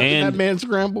And- that man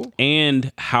scramble.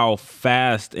 and how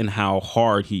fast and how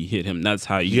hard he hit him. That's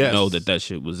how you Yes. know that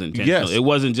shit was intentional. Yes. It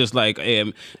wasn't just like,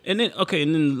 and then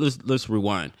let's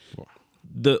rewind.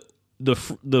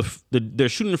 They're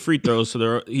shooting the free throws,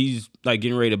 so he's like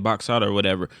getting ready to box out or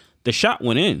whatever. The shot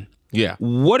went in. Yeah.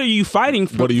 What are you fighting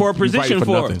for, What are you- for a you fighting position for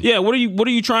for? nothing. Yeah. What are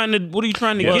you trying to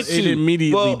get It to?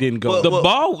 immediately didn't go.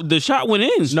 The shot went in.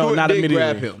 No, Stewart not did immediately.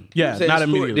 grab him. Yeah, I'm saying not Stewart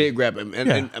immediately. did grab him, and,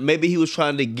 Yeah. and maybe he was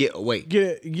trying to get away.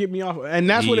 Get me off. And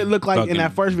that's He what it looked like in fucking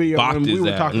that first video bopped when we his were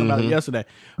ass. talking about it yesterday.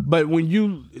 But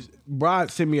when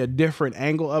Brad sent me a different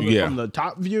angle of it Yeah. from the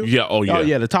top view. Yeah, oh,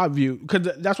 yeah. the top view. Because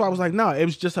that's why I was like, no, it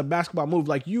was just a basketball move.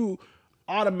 Like you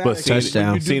automatically But seeing, Touchdown.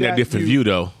 when you do seeing that different view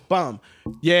though. Bum.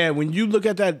 Yeah, when you look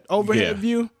at that overhead Yeah.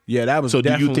 view, yeah, that was So do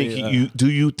you definitely think do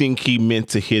you think he meant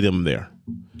to hit him there?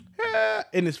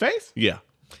 in his face? Yeah.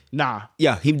 Nah.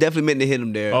 Yeah, he definitely meant to hit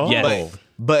him there. Oh. Yes.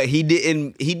 But he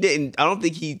didn't. I don't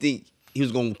think he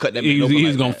was gonna cut that man He open was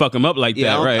like gonna that. fuck him up like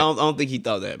Yeah, that, I right? don't think he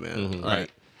thought that, man. Right.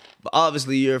 But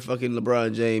obviously, you're fucking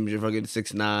LeBron James. You're fucking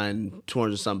 6'9",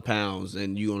 200-something pounds,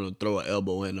 and you're gonna throw an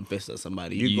elbow in the fist at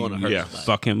somebody. You're gonna hurt yeah. somebody.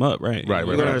 Fuck him up, right? Right, You're right,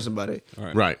 gonna right. hurt somebody.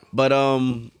 Right. But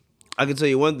I can tell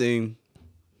you one thing.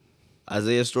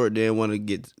 Isaiah Stewart didn't want to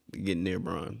get near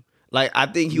Bron. Like I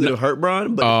think he would have hurt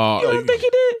Bron, but You don't think he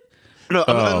did? no,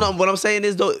 no. What I'm saying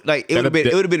is though, like it would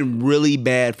have been really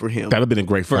bad for him. That'd have been a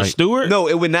great For fight. Stewart? No,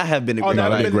 it would not have been a great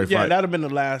that'd fight. have great been, fight. that'd have been the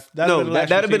last. No, that'd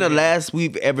have been the you've last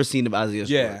we've ever seen of Isaiah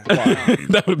Stewart. Yeah.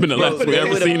 That would have been the last we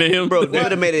ever seen of him. Bro, they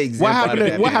would have made an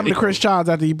example. What happened to Chris Childs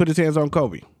after he put his hands on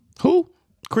Kobe? Who?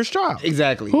 Chris Childs.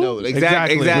 Exactly. No,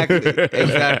 exactly.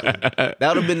 Exactly. That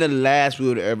would have been the last we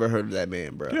would have ever heard of that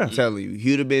man, bro. I'm telling you. He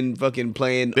would have been fucking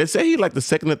playing. They say he's like the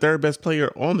second or third best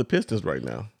player on the Pistons right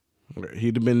now.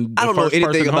 He'd have been. I don't know anything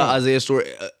person about home. Isaiah Stewart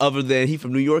other than he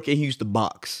from New York and he used to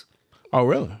box. Oh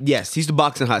really? Yes, he used to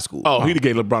box in high school. Oh, he'd have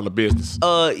gave LeBron the business.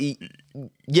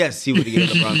 Yes, he would have given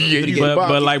LeBron. Yeah, He would've you given-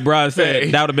 But like Brad said,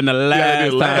 Hey. that would have been the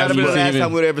last been time. That'd have been you the last seen time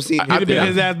him. we'd ever seen him. He'd have been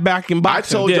his ass back in I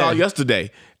boxing. told y'all Yeah.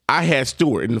 yesterday I had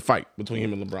Stewart in the fight between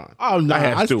him and LeBron. Oh no, I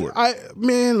had Stewart.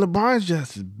 Man, LeBron's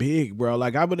just big, bro.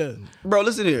 Like I would have. Bro,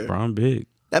 listen here. Brown big.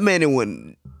 That man didn't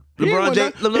win. He, ain't LeBron went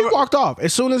James. down. He walked off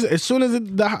as soon as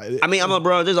I mean, I'm a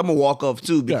LeBron James. I'm gonna walk off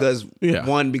too because Yeah.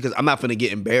 one, because I'm not gonna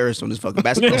get embarrassed on this fucking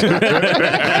basketball.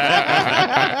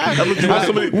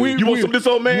 You want some of this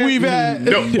old man? We've had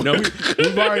No.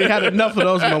 we've already had enough of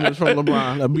those moments from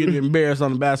LeBron of being embarrassed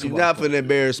on the You're basketball. not finna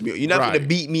embarrass me. You're not Right. finna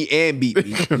beat me and beat me.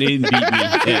 Didn't beat me.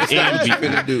 Yeah, and What you beat me.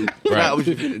 finna do? Not what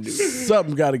you finna do.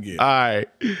 Something got to give. All right.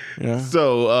 Yeah.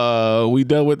 So we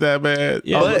done with that, man.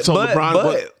 Yeah. But, so but,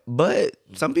 LeBron, but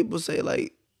some people say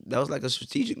like that was like a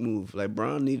strategic move. Like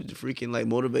Bron needed to freaking like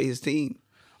motivate his team,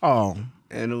 Oh,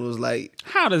 and it was like,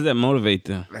 How does that motivate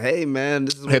them? hey man,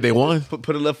 this is Hey, they won. Put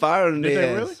a little fire in Did their they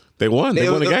ass. really? They won. They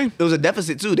won the game It was a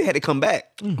deficit too. They had to come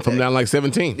back. from down like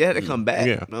 17. They had to come back.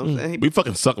 Yeah. You know what I'm saying? We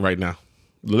fucking suck right now.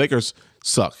 The Lakers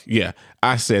suck. Yeah,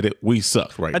 I said it. We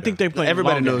suck right now. I think they playing.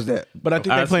 Everybody the long knows game. that. But I think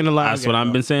they're playing the long game. That's what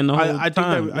I've been saying the whole I think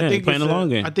time. I think playing it's the long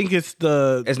game. I think it's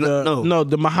the It's not-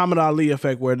 the Muhammad Ali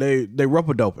effect where they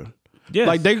rope doping. Yes.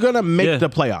 Like they're gonna make Yeah. the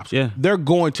playoffs. Yeah. They're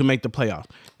going to make the playoffs.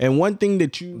 And one thing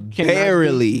that you cannot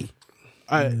Barely. do-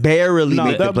 Barely No,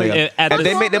 make the they'll be- playoffs. at If the-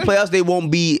 they make the playoffs, they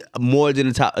won't be more than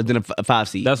a 5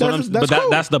 seed. That's what I'm. That's But cool.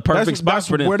 that's the perfect That's- spot that's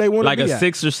for them. where they wanna like be a at.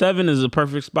 6 or 7 is a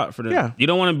perfect spot for them. Yeah. You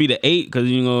don't want to be the 8 because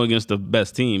you go against the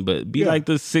best team, but be Yeah. like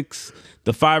the 6,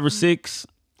 the 5 or 6.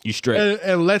 You straight.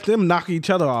 and let them knock each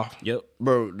other off. Yep.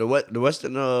 Bro, the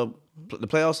Western the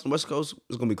playoffs on the West Coast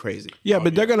is gonna be crazy. Yeah,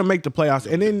 but they're gonna make the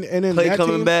playoffs. And then Clay that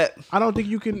coming team, back. I don't think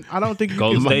you can.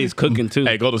 Golden State's cooking too.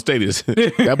 Hey, Golden State is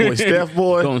that boy Steph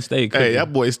boy. Golden State Hey, cooking.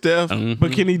 that boy Steph.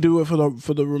 But can he do it for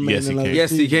the remaining? Yes, he can.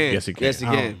 Yes, he can. Yes, he can. Yes, he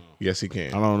can. Yes, he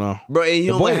can. I don't know. Bro, and you The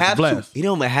don't boy even is have to. blessed. You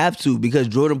don't even have to because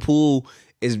Jordan Poole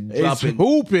is It's dropping.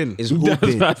 hooping. Is That's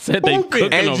hooping. what I said. They Hooping.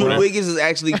 cooking over Andrew there. Wiggins is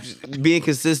actually being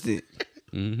consistent.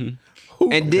 And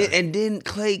then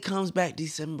Clay comes back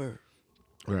December.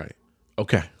 Right.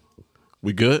 Okay.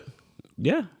 We good?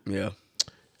 Yeah. Yeah.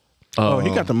 Oh, he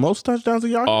got the most touchdowns of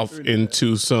y'all. Off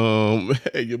into some.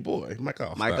 Hey, your boy, Mike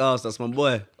Off. Mike Oss, that's my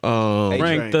boy. Um,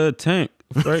 Frank the Tank.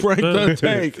 Frank the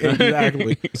Tank.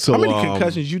 Exactly. So, How many um,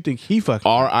 concussions you think he fucking?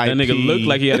 R.I.P. That nigga looked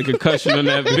like he had a concussion in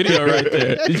that video right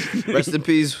there. Rest in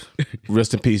peace.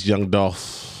 Rest in peace, Young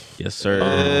Dolph. Yes, sir.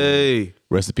 Hey.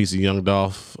 Rest in peace, of Young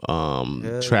Dolph.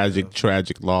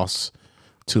 Tragic loss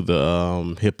to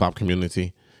the hip hop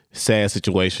community. Sad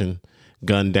situation.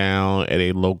 Gunned down at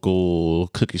a local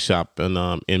cookie shop in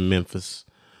Memphis.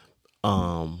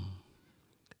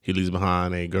 He leaves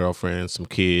behind a girlfriend, some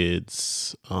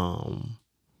kids.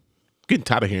 Getting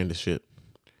tired of hearing this shit.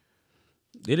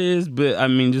 It is, but I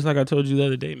mean, just like I told you the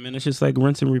other day, man, it's just like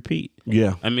rinse and repeat.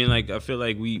 Yeah. I mean, like I feel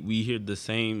like we hear the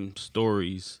same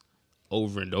stories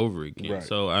over and over again. Right.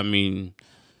 So I mean,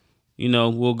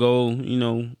 we'll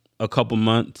go, a couple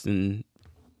months, and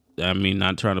I mean,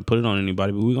 not trying to put it on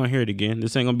anybody, but we're gonna hear it again.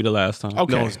 This ain't gonna be the last time.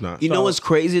 Okay. No, it's not. You know what's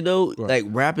crazy though? Like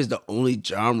rap is the only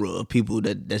genre of people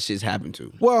that shit's happened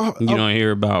to. Well, You don't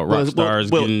hear about rock stars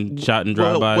getting shot in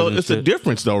drive-bys. Well, and it's a shit.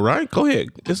 difference though, right? Go ahead.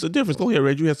 It's a difference. Go ahead,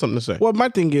 Red. You had something to say. well, my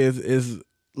thing is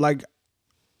like,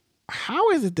 how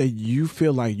is it that you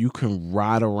feel like you can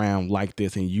ride around like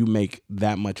this and you make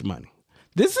that much money?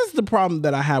 This is the problem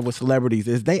that I have with celebrities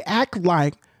is they act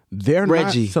like they're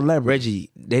not celebrities. Reggie,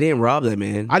 they didn't rob that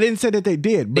man. I didn't say that they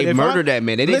did. But They if murdered that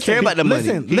man. They didn't care about the money.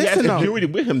 Listen, He had though. security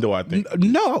with him, though. I think.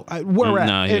 No, where at?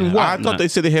 Nah, And yeah. what? I thought they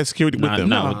said they had security with them.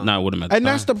 Not with him at the And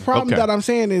time. that's the problem Okay. that I'm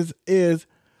saying is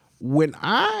when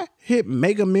I hit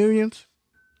Mega Millions,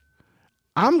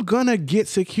 I'm gonna get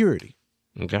security.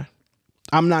 Okay.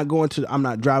 I'm not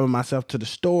driving myself to the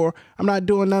store. I'm not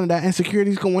doing none of that. And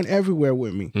security's going everywhere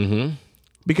with me. Mm-hmm.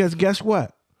 Because guess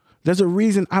what? There's a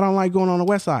reason I don't like going on the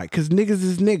west side. Because niggas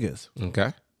is niggas.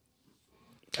 Okay.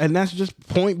 And that's just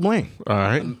point blank. All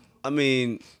right. I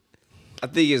mean, I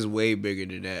think it's way bigger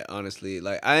than that, honestly.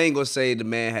 Like, I ain't gonna say the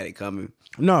man had it coming.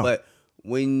 No. But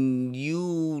when you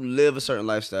live a certain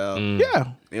lifestyle, Yeah. you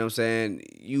know what I'm saying?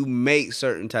 You make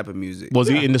certain type of music. Was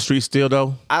he in the street still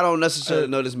though? I don't necessarily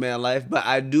know this man's life, but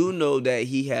I do know that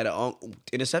he had an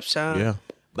interception. Yeah.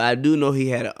 But I do know he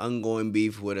had an ongoing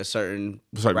beef with a certain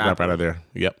Sorry, rap rapper. out of there.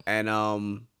 Yep. And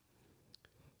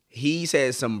he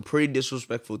said some pretty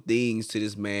disrespectful things to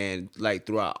this man, like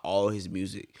throughout all his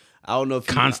music. I don't know if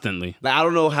Constantly. Like, I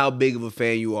don't know how big of a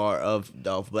fan you are of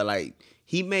Dolph, but like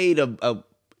he made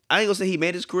I ain't gonna say he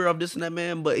made his career off this and that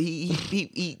man, but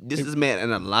he this is man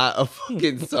in a lot of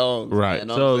fucking songs. Right. You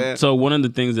know what I'm saying? So one of the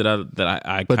things that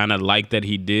I kind of like that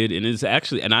he did, and it's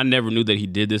actually, and I never knew that he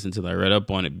did this until I read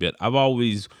up on it. But I've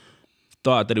always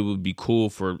thought that it would be cool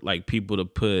for like people to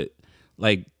put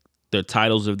like the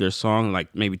titles of their song,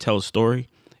 like maybe tell a story.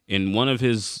 In one of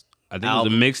his, I think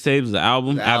Album. it was a mixtape, the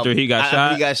album. After he got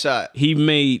shot, He got shot.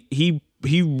 he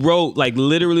he wrote like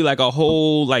literally like a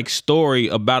whole like story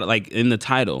about it, like in the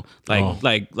title,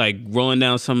 like rolling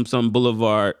down some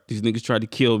boulevard. These niggas tried to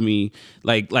kill me.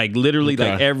 Like literally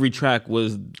like every track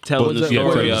was telling the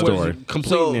story of it.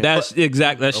 Completely. That's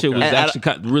exact. That shit was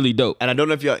actually really dope. And I don't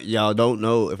know if y'all don't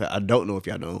know if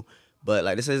y'all know, but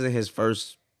like this isn't his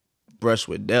first brush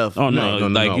with death. Oh no,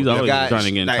 like he's always trying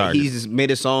to get targeted. He's made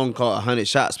a song called 100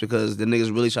 Shots because the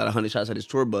niggas really shot 100 shots at his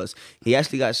tour bus. He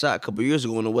actually got shot a couple years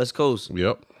ago on the West Coast.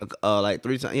 Yep. Like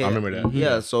 3 times. Yeah. I remember that.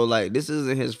 Yeah, so like this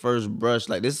isn't his first brush.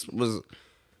 Like this was,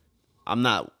 I'm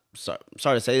not sorry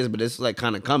to say this, but it's like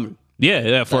kind of coming.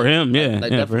 Yeah, for him, yeah. Like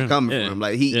that was coming from him.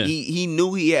 Like he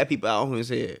knew he had people out on his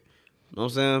head. You know what I'm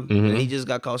saying? Mm-hmm. And he just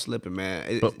got caught slipping, man.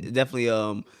 It's definitely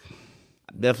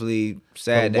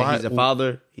sad that he's a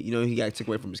father. He got taken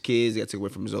away from his kids. He got taken away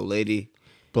from his old lady.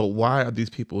 But why are these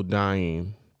people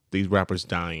dying? These rappers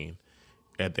dying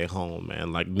at their home,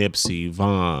 man. Like Nipsey,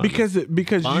 Von. Because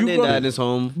Von you died in his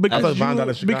home. because Von died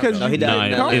in Chicago. No, he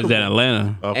died It's in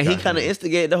Atlanta. Okay. And he kind of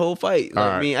instigated the whole fight. Like, All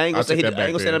right. I mean, I ain't I'll gonna take that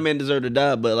back say then. that man deserved to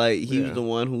die, but like he was the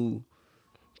one who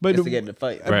instigated the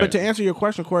fight. Right. But to answer your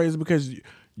question, Corey, is because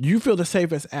you feel the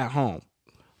safest at home,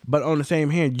 but on the same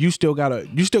hand, you still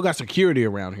got security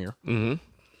around here. Mm-hmm.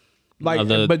 Like,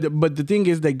 but the thing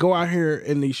is, they go out here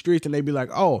in these streets and they be like,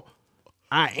 "Oh,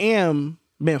 I am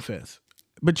Memphis,"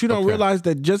 but you don't realize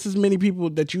that just as many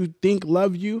people that you think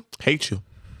love you, hate you.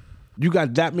 you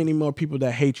got that many more people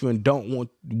that hate you and don't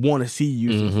want to see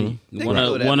you succeed.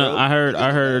 I heard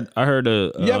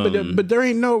a But there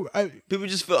ain't no. People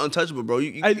just feel untouchable, bro.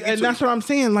 And that's what I'm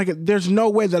saying. Like, there's no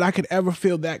way that I could ever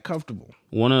feel that comfortable.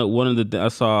 one of the I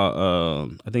saw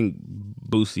I think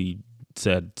Boosie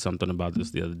said something about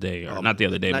this the other day, or not the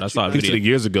other day, but I saw a video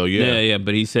Years ago, Yeah.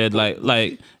 But he said but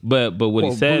what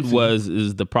he said Boosie.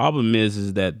 is the problem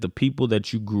is that the people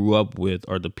that you grew up with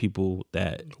are the people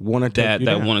that Want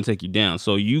to take you down.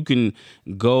 So you can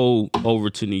go over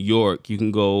to New York, you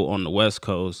can go on the West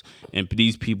Coast, and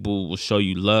these people will show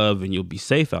you love and you'll be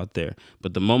safe out there.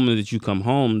 But the moment that you come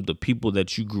home, the people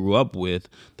that you grew up with,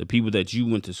 the people that you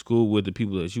went to school with, the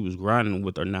people that you was grinding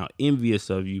with are now envious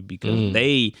of you because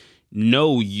they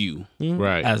know you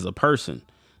Right. as a person.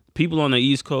 People on the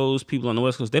East Coast, people on the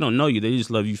West Coast, they don't know you. They just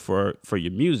love you for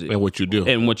your music And what you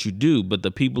do. But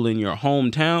the people in your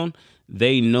hometown,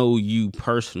 they know you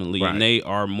personally, Right. and they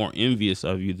are more envious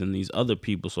of you than these other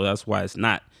people. So that's why it's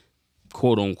not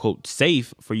quote unquote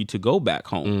safe for you to go back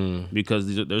home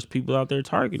because there's people out there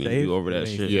targeting you over that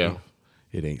shit. Yeah.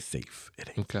 It ain't safe. It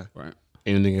ain't. Okay. Right.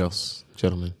 Anything else,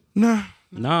 gentlemen? Nah.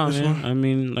 Nah, man. I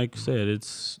mean, like you said,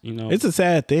 it's It's a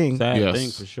sad thing. sad Yes.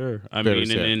 thing for sure. I Very mean,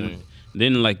 sad and thing.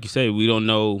 then like you say, we don't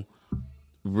know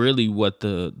really what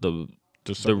the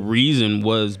reason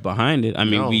was behind it. I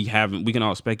mean, No. we can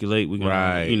all speculate, we can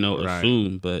Right, right.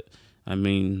 assume, but I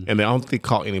mean, And they don't think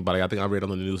caught anybody. I think I read on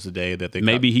the news today that they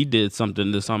maybe he did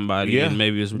something to somebody, Yeah. and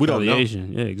maybe it's We don't know.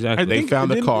 retaliation. Yeah, exactly. They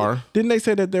found the car. Didn't they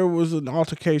say that there was an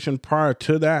altercation prior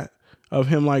to that of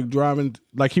him like driving,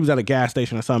 like he was at a gas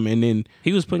station or something, and then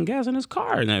He was putting gas in his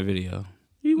car in that video.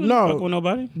 He wasn't No. fucking with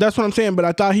nobody. that's what I'm saying. But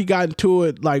I thought he got into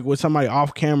it like with somebody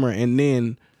off camera, and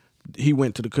then he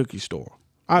went to the cookie store.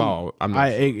 I'm not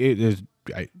sure. It is.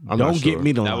 I'm Don't not get sure.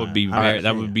 me to That lie. would be I'm very, not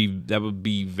that saying. would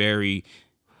be very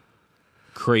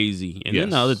crazy. And then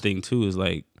the Yes. other thing too is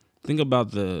like think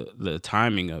about the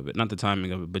timing of it. Not the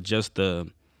timing of it, but just the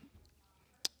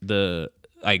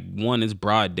like one is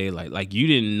broad daylight. Like you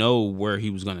didn't know where he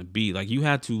was gonna be. Like you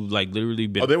had to like literally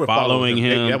be they were following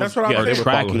him, Yeah, that's what I or was saying.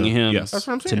 tracking him Yes. That's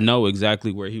what I'm to saying. know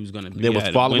exactly where he was gonna be. They was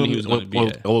at, following when him. he was gonna be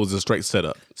at. It was a straight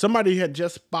setup. Somebody had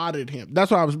just spotted him.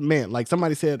 That's what I was meant. Like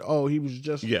somebody said, "Oh, he was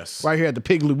just Yes. right here at the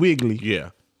Piggly Wiggly," Yeah.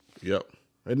 Yep.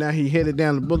 and now he headed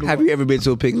down the boulevard. Have you ever been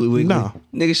to a Piggly Wiggly? No.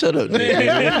 Nigga, shut up.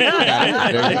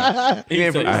 Nigga. You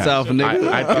ain't from the South,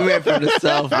 nigga. You ain't from the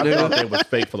South, I thought nigga. they was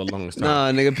fake for the longest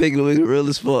time. Nah, nigga, Piggly Wiggly real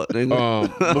as fuck,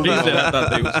 nigga. He said, "I thought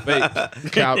they was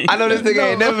fake." Cal, I know this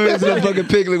nigga ain't never been to no fucking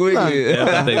Piggly Wiggly. I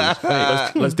thought they was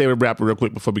fake. let's David rap real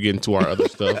quick before we get into our other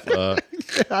stuff.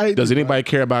 Does anybody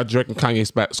care about Drake and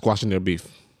Kanye squashing their beef?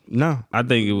 No. I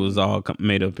think it was all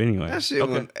made up anyway. That shit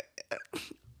was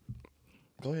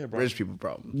Go ahead, bro. rich people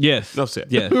problem. Yes. No, said.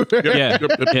 Yeah. Yeah.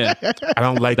 Yeah. I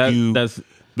don't like you That's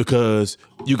because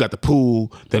you got the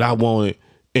pool that I wanted,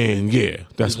 and yeah,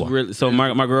 that's why. really, so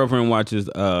my girlfriend watches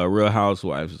Real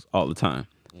Housewives all the time.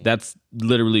 That's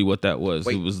literally what that was.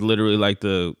 It was literally like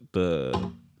the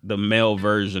male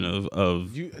version of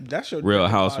That's your Real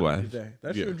drinking Housewives. buddy today.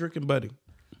 That's your drinking buddy.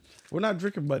 We're not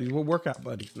drinking buddies. We're workout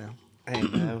buddies now. Hey,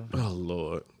 man. Oh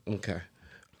Lord. Okay.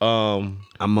 I'm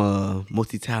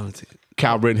multi-talented.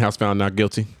 Kyle Rittenhouse found not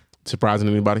guilty. Surprising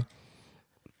anybody?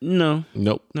 No,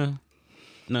 Nope.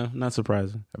 no, not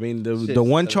surprising. I mean, the Shit's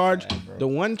one so charge, sad, bro. the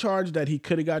one charge that he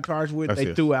could have got charged with, That's they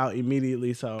it. threw out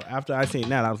immediately. So after I seen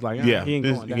that, I was like, Yeah, he ain't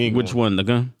this- going he down. ain't Which one? The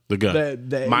gun? The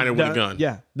gun. Minor with a gun.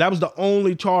 Yeah, that was the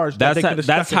only charge. That they could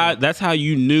have That's how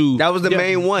you knew. That was the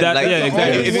main one. That- like, yeah,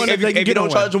 exactly. If, One that they if can you get don't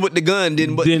away. charge him with the gun,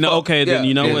 then then okay, then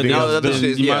you know what? Then all the Then, other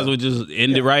shit, you might yeah. as well just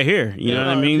end it right here. You know what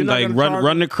I if mean? you're not Like gonna charge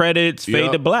run the credits, fade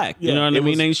Yeah. to black. You Yeah, know what I it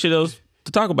mean? was- Ain't shit else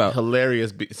to talk about.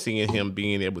 Hilarious seeing him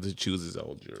being able to choose his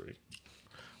own jury.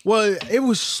 Well, it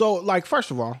was so like. First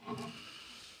of all,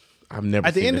 I've never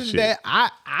at the seen end that of the shit. day,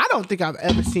 I don't think I've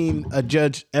ever seen a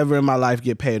judge ever in my life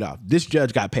get paid off. This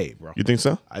judge got paid, bro. You think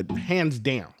so? Hands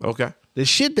down. Okay. The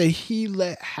shit that he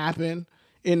let happen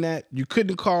in that you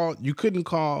couldn't call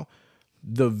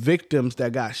the victims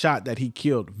that got shot that he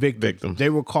killed victims. They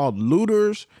were called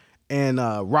looters and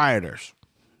rioters.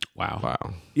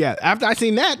 Wow. Yeah. After I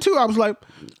seen that too, I was like,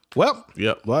 well,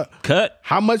 Yep. what? Cut.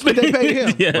 How much did they pay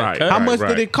him? Yeah. Right. Cut. How much right.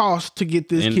 did it cost to get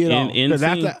this In- kid in- off? in Because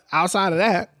scene. outside of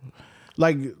that,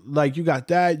 like you got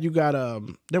that, you got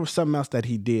there was something else that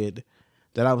he did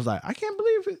that I was like, I can't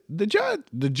believe it.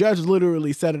 The judge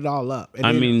literally set it all up.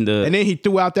 And then he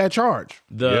threw out that charge.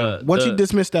 Once he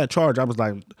dismissed that charge, I was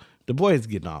like, the boy is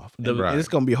getting off. And it's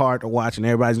gonna be hard to watch, and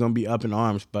everybody's gonna be up in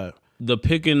arms. But the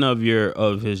picking of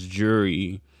his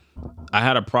jury, I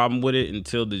had a problem with it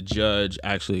until the judge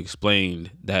actually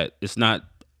explained that it's not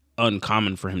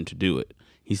uncommon for him to do it.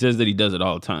 He says that he does it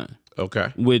all the time.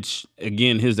 Okay. Which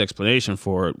again, his explanation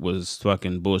for it was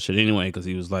fucking bullshit anyway, because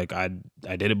he was like, I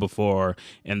did it before,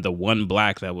 and the one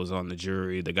black that was on the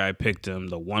jury, the guy picked him,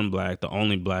 the one black, the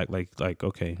only black, like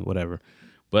okay, whatever.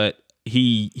 But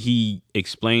he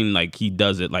explained like he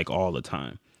does it like all the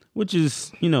time, which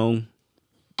is, you know,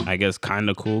 I guess kind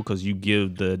of cool because you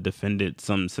give the defendant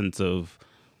some sense of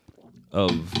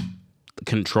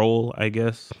control, I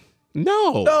guess.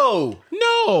 No.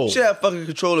 Should have fucking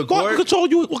control of court.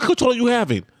 What control are you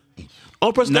having?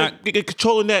 Only person Not- that get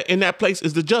control in that place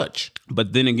is the judge.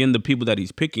 But then again, the people that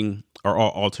he's picking are all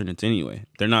alternates anyway.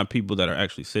 They're not people that are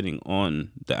actually sitting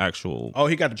on the actual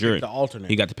he got to jury. pick the alternate.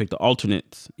 He got to pick the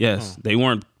alternates. Yes, they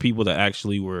weren't people that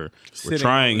actually were Sitting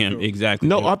trying on the him. jury. Exactly.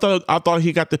 No, I thought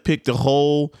he got to pick the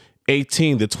whole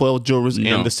 18, the 12 jurors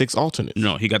No. and the 6 alternates.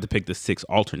 No, he got to pick the 6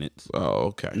 alternates, Oh,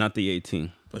 okay. not the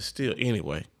 18. But still,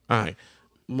 anyway. All right.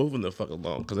 Moving the fuck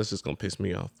along, because that's just gonna piss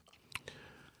me off.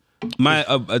 My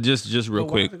just real Why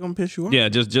quick. is it gonna piss you off? Yeah,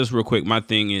 just real quick. My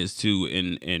thing is too,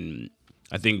 and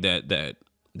I think that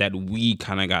we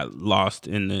kind of got lost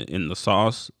in the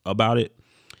sauce about it.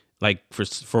 Like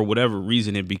for whatever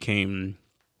reason, it became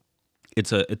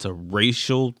it's a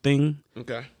racial thing,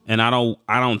 Okay. and I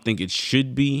don't think it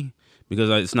should be, because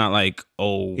it's not like,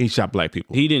 oh, He shot black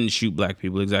people. he didn't shoot black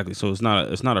people, exactly. So it's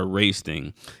not a race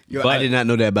thing. Yo, But I did not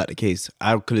know that about the case.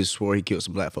 I could have swore he killed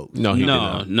some black folks. No, he did no,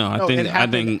 not. no. No, it I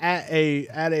happened think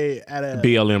at a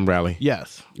BLM rally.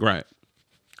 yes. right.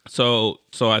 So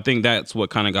I think that's what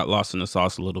kind of got lost in the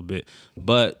sauce a little bit.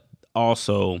 But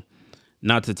also,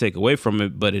 not to take away from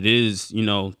it, but it is, you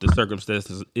know, the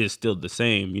circumstances is still the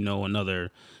same. You know,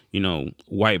 another, you know,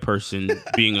 white person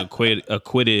being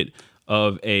acquitted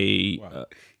of a You're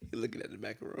looking at the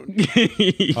macaroni.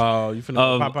 Oh, you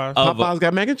finna Popeyes? Popeyes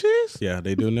got mac and cheese? Yeah,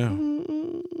 they do now.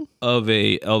 of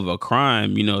a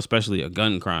crime, you know, especially a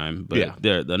gun crime. But Yeah.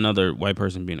 there another white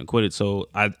person being acquitted. So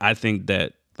I think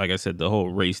that, like I said, the whole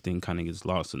race thing kind of gets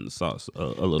lost in the sauce a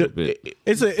little bit.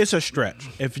 It's a stretch.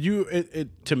 If you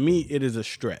to me, it is a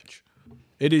stretch.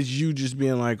 It is you just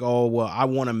being like, oh well, I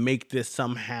want to make this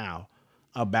somehow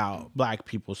about black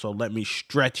people, so let me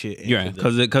stretch it. Yeah,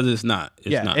 into because it's not. It's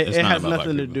yeah, not. it It's not has about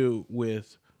nothing to black do people.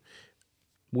 with.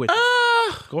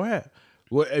 Go ahead.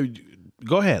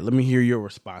 Go ahead. Let me hear your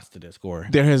response to this, Corey.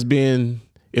 There has been,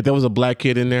 if there was a black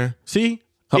kid in there, See,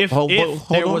 Ho- if hold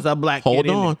there on. was a black Hold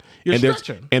kid in on. there, you're and there's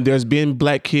stretching. and there's been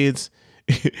black kids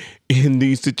in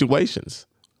these situations.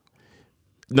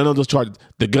 None of those charges,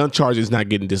 the gun charge is not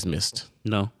getting dismissed.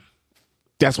 No.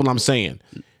 That's what I'm saying.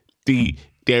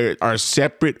 There are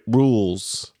separate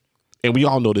rules, and we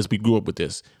all know this. We grew up with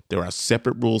this. There are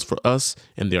separate rules for us,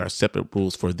 and there are separate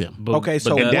rules for them. Okay,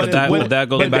 so But what- that what- that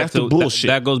goes but back that's to the bullshit.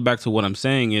 That goes back to what I'm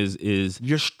saying is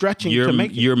you're stretching you're to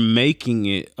make it. you're making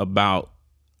it about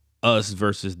us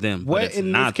versus them. But What it's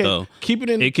in not this case, though. Keep it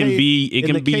in. It can be. It in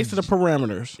can the be. case of the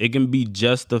parameters. It can be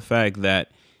just the fact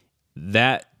that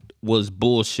was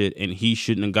bullshit and he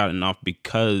shouldn't have gotten off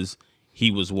because he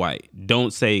was white.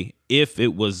 Don't say if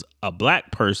it was a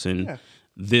black person,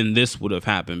 then this would have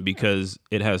happened, because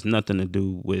it has nothing to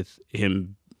do with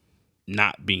him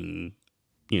not being,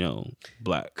 you know,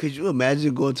 black. Could you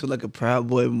imagine going to like a Proud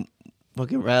Boy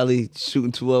fucking rally,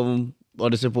 shooting two of them all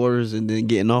the supporters and then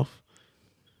getting off?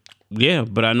 Yeah,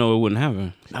 but I know it wouldn't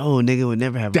happen. No, nigga would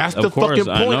never happen. That's Of the course,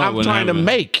 fucking I point know it I'm wouldn't trying to happen.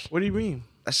 make. What do you mean?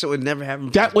 That shit would never happen.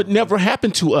 That would never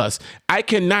happen to us. I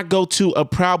cannot go to a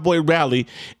Proud Boy rally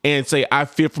and say I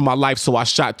fear for my life, so I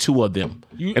shot 2 of them,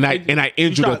 and I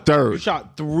injured a third. You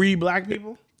shot 3 black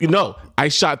people. You know, I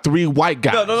shot 3 white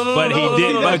guys. But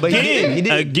he did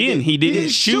again. He didn't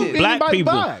shoot black anybody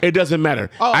people. black. It doesn't matter.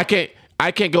 Oh.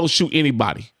 I can't go shoot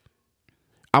anybody.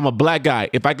 I'm a black guy.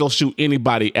 If I go shoot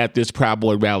anybody at this Proud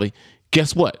Boy rally,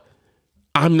 guess what?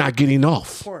 I'm not getting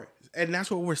off. And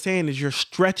that's what we're saying is you're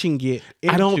stretching it.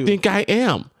 I don't into- think I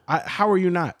am. How are you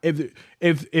not?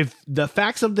 If the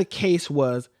facts of the case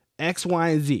was X, Y,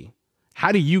 and Z,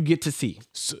 how do you get to C?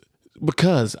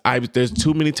 Because there's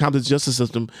too many times in the justice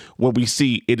system where we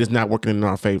see it is not working in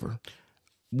our favor.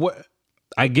 What?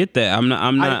 I get that. I'm not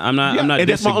And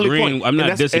that's my only disagreeing. point. I'm not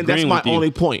And that's disagreeing my with you.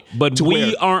 only point. But To we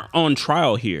where- aren't on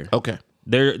trial here. Okay.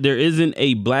 There isn't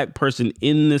a black person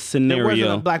in this There wasn't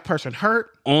scenario a black person hurt.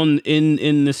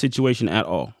 in this situation at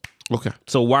all. Okay.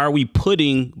 So why are we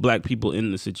putting black people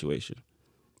in the situation?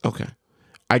 Okay.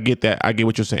 I get that. I get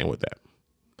what you're saying with that.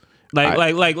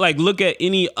 Like look at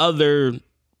any other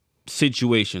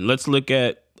situation. Let's look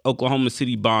at Oklahoma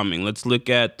City bombing. Let's look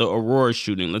at the Aurora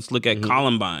shooting. Let's look at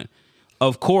Columbine.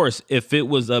 Of course, if it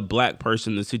was a black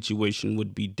person, the situation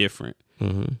would be different.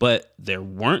 But there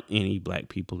weren't any black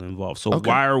people involved. So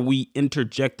why are we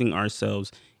interjecting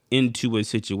ourselves into a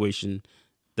situation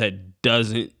that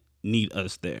doesn't need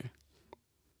us there?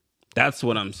 That's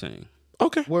what I'm saying.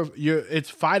 Okay.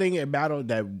 It's fighting a battle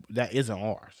that isn't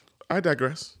ours. I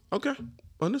digress. Okay.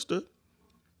 Understood.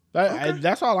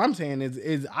 That's all I'm saying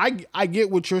is I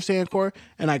get what you're saying, Corey,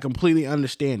 and I completely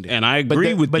understand it. And I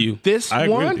agree with you. But this I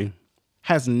agree with one you.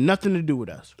 has nothing to do with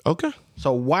us. Okay.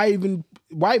 So why even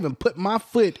put my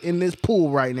foot in this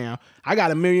pool right now? I got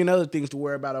a million other things to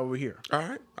worry about over here. All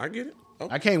right. I get it.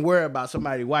 Okay. I can't worry about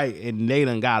somebody white and they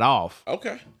done got off.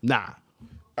 Okay. Nah.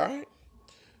 All right.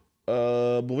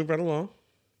 Moving right along.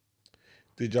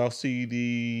 Did y'all see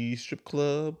the strip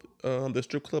club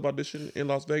audition in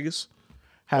Las Vegas?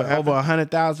 Have over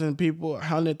 100,000 people,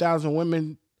 100,000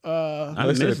 women. I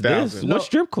They said missed 1,000. this. What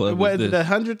strip club Was is it this?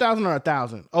 100,000 or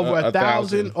 1,000? Over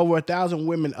 1,000. over 1,000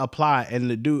 women applied, and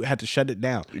the dude had to shut it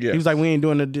down. Yes. He was like, "We ain't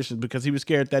doing auditions," because he was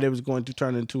scared that it was going to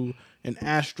turn into an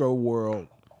Astro World.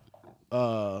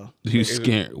 You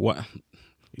scared? What?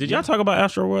 Did y'all talk about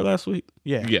Astro World last week?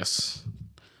 Yeah. Yes.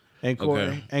 And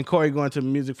Corey Okay. going to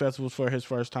music festivals for his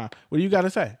first time. What do you got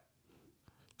to say?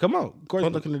 Come on,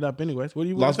 Corey's looking it up anyways. What do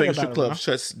you want Las to say Vegas about Strip it, Club Ron?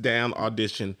 shuts down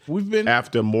audition We've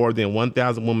after more than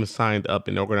 1,000 women signed up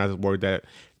and organizers worried that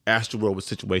Astroworld was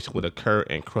situation would occur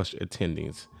and crush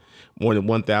attendings. More than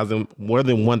 1,000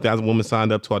 women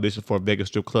signed up to audition for Vegas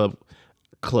Strip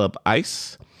Club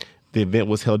Ice. The event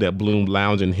was held at Bloom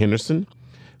Lounge in Henderson.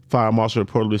 Fire marshal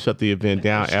reportedly shut the event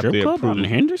down after Strip they club approved. in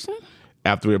Henderson?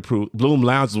 After it approved, Bloom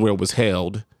Lounge is where it was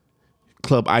held.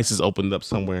 Club Ice is opened up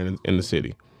somewhere in the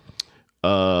city.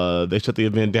 They shut the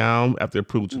event down after it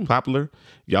proved too popular.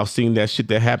 Y'all seen that shit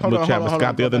that happened with Travis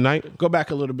Scott the other night? Go back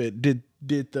a little bit. Did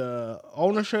the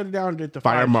owner shut it down? Or did the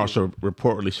Fire chief? marshal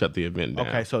reportedly shut the event down.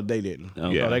 Okay, so they didn't.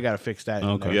 Yeah. So they got to fix that.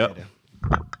 Okay. Yep.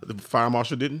 The fire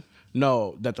marshal didn't?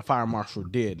 No, that the fire marshal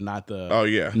did, not the. Oh,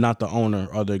 yeah. Not the owner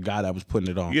or the guy that was putting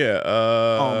it on.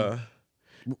 Yeah.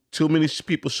 Too many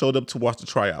people showed up to watch the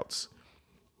tryouts.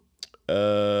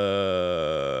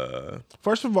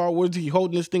 First of all, was he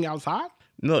holding this thing outside?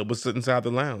 No, it was inside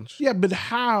the lounge. Yeah, but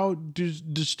how does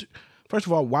first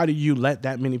of all, why do you let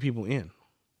that many people in?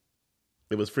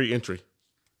 It was free entry.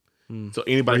 So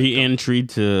anybody Free entry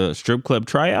to strip club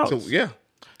tryouts? So, yeah.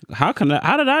 How did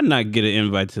I not get an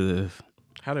invite to this?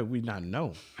 How did we not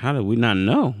know? How did we not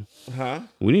know? Huh?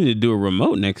 We need to do a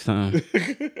remote next time.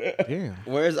 Damn.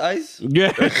 Where's Ice?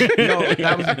 Yeah. No,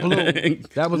 that was blue.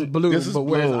 That was blue. This is But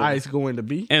where's blue. Ice going to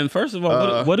be? And first of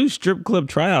all, what do strip club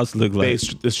tryouts look like?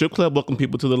 The strip club welcomed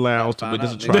people to the lounge to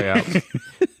witness the tryouts.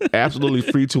 Absolutely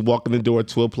free to walk in the door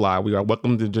to apply. We are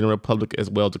welcoming the general public as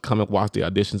well to come and watch the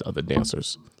auditions of the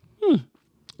dancers.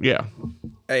 Yeah.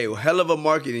 Hey, hell of a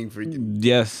marketing for you.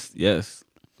 Yes.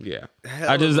 Yeah.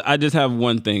 I just have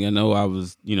one thing. I know I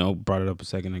was, brought it up a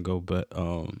second ago, but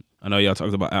I know y'all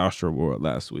talked about Astro World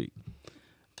last week.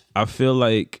 I feel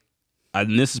like,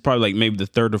 and this is probably like maybe the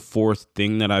third or fourth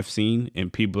thing that I've seen,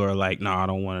 and people are like, "No, I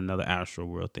don't want another Astro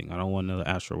World thing. I don't want another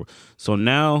Astro World." So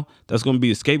now that's going to be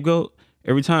a scapegoat.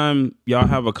 Every time y'all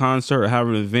have a concert or have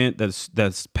an event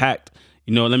that's packed,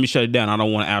 let me shut it down. I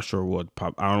don't want Astro World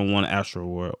pop. I don't want Astro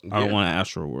World. I don't want an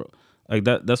Astro World. Like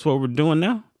that. That's what we're doing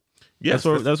now. Yes,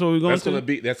 That's what we're going that's to.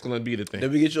 That's gonna be the thing.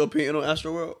 Did we get your opinion on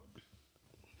Astro World?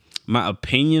 my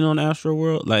opinion on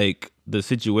Astroworld, like the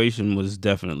situation was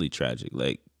definitely tragic.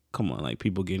 Like, come on, like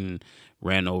people getting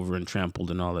ran over and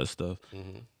trampled and all that stuff.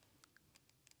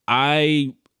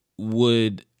 I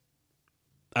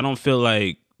don't feel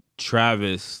like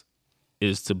Travis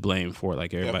is to blame for it.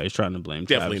 Like everybody's trying to blame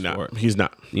Definitely Travis for not. it. He's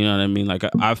not. You know what I mean? Like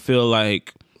I feel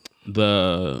like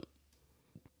I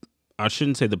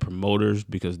shouldn't say the promoters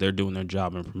because they're doing their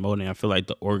job in promoting. I feel like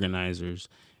the organizers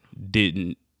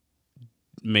didn't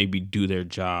maybe do their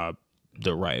job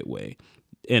the right way.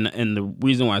 And the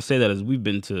reason why I say that is we've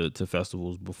been to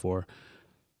festivals before.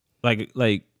 Like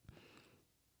I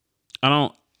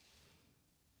don't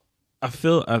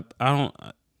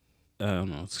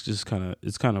know. It's just kind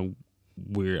of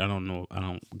weird. I don't know. I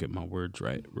don't get my words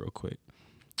right real quick.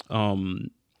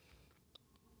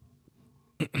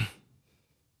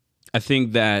 I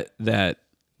think that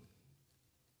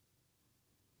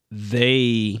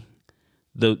they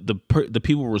the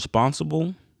people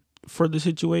responsible for the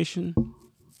situation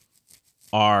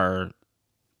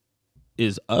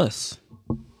is us.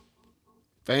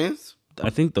 Fans? I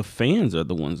think the fans are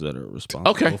the ones that are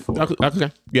responsible Okay. for it.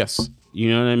 Okay. Yes. You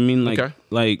know what I mean? Like, Okay.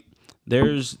 like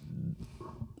there's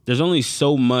only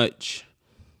so much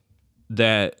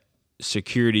that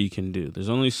security can do. There's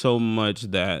only so much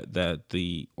that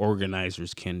the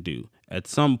organizers can do. At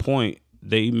some point,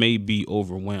 they may be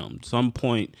overwhelmed. Some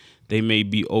point, they may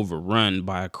be overrun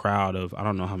by a crowd of, I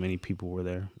don't know how many people were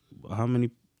there. How many?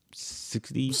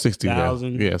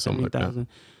 60,000? Yeah, something like that. 70,000?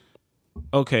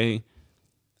 Okay.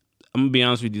 I'm going to be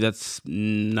honest with you. That's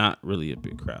not really a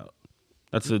big crowd.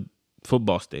 That's a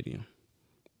football stadium.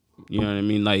 You know what I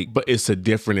mean? Like, But it's a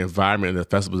different environment in the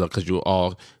festivals because you're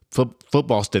all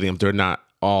football stadiums. They're not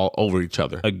all over each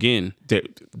other. again,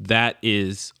 that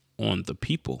is on the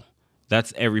people.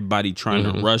 That's everybody trying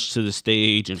to rush to the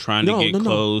stage and trying to get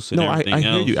close and everything I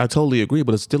else. hear you. I totally agree,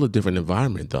 but it's still a different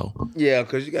environment, though. Yeah,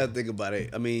 because you got to think about it.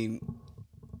 I mean,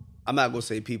 I'm not gonna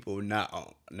say people are not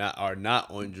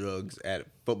on drugs at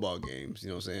football games. You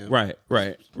know what I'm saying?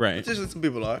 Right. Just some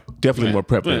people are, Definitely more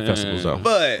prepped at Yeah. festivals, though.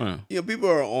 but you know, people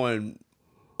are on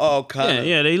all kinds.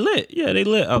 Yeah, they lit. Yeah, they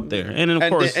lit out there. And then of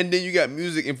course, and then you got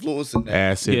music influencing that.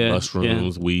 Acid, Yeah,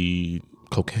 mushrooms, weed,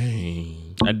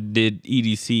 cocaine. I did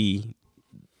EDC.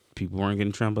 People weren't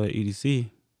getting trampled at EDC.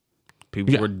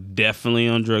 People Yeah. were definitely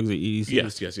on drugs at EDC.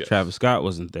 Yes. Travis Scott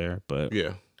wasn't there, but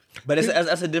Yeah. But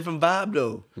that's a different vibe,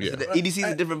 though. Yeah. EDC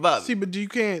is a different vibe. See, but you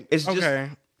can't. It's just- okay.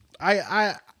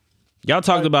 I y'all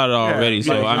talked about it already.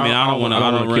 So yeah, I mean, I don't want to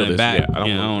wanna run kill it this. back. Yeah, I don't I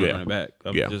don't wanna- want to yeah. run it back.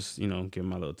 I'm Yeah. just give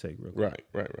my little take real quick.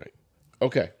 Right.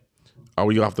 Okay. Are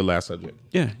we off the last subject?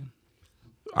 Yeah.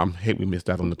 Hate we missed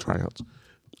out on the tryouts.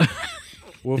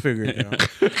 we'll figure it out.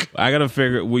 I gotta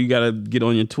figure. We gotta get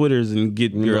on your Twitters and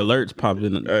get your alerts popped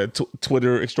in.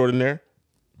 Twitter extraordinaire.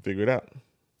 Figure it out.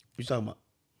 You talking about?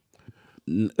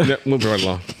 Yeah, moving right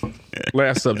along.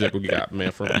 Last subject we got,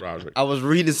 man, from Broderick. I was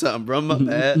reading something, bro. My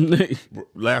bad.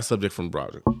 Last subject from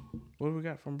Broderick. What do we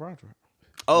got from Broderick?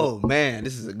 Oh man,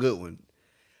 this is a good one.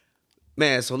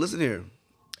 Man, so listen here.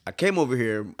 I came over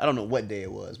here. I don't know what day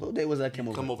it was. What day was I came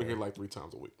over? Come over here like 3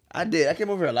 times a week. I did. I came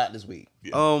over here a lot this week. He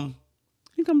comes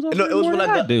over No, it was more when than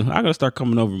I I got- do. I gotta start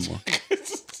coming over more.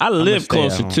 I live stay at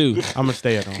closer home. too. I'm gonna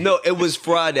stay at home. No, it was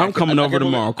Friday. I'm coming over came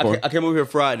tomorrow, Corey. I came over here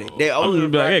Friday. I I'm was gonna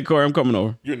be like, Friday. hey Corey, I'm coming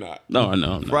over. You're not.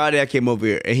 No. Friday I came over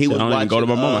here and he I was don't watching. even go to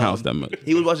my mama's house that much.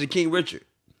 He was watching King Richard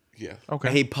Yeah. Okay.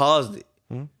 and he paused it.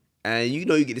 And you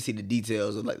know you get to see the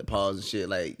details of like the pause and shit,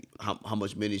 like how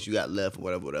much minutes you got left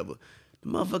or whatever. The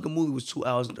motherfucking movie was 2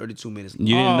 hours and 32 minutes.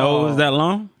 You didn't know it was that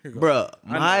long?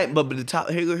 Bruh, but the top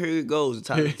here it goes.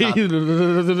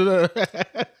 The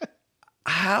top.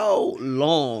 How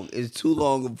long is too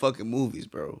long of fucking movies,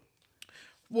 bro?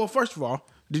 Well, first of all,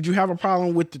 did you have a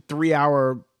problem with the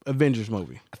 3-hour Avengers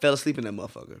movie? I fell asleep in that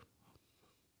motherfucker.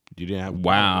 You didn't have.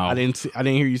 Wow. I didn't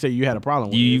hear you say you had a problem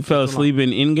with it. You fell asleep in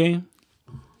Endgame?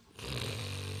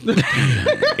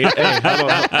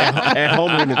 At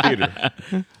home or in the theater.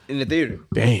 In the theater.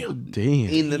 Damn.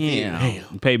 In the theater.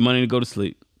 You paid money to go to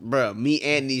sleep. Bruh, me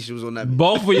and Nisha was on that.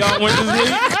 Both of y'all went to sleep?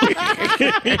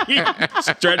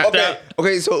 Stretched out.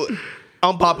 Okay, so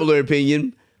unpopular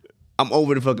opinion. I'm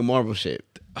over the fucking Marvel shit.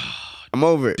 I'm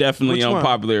over it. Definitely Which one?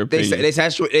 unpopular They opinion.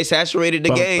 they saturated the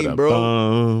game,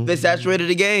 bro. They saturated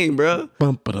the game, bro.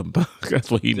 That's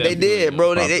what he They did. did,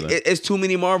 bro. Unpopular. It's too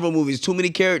many Marvel movies, too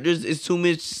many characters, it's too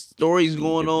much stories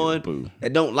going on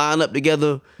that don't line up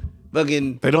together.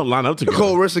 Fucking They don't line up together.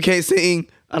 Cole Russell can't sing.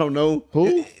 I don't know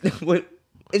Who? What?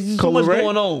 It's just too much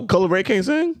going on. Cola Ray can't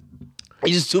sing?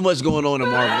 It's just too much going on in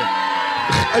Marvel.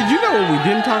 You know what we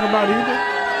didn't talk about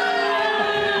either?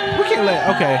 We can't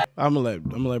let. Okay, I'm gonna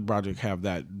let Broderick have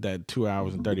that 2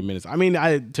 hours and 30 minutes. I mean,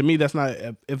 to me that's not.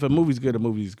 If a movie's good,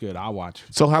 I'll watch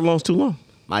it. So how long's too long?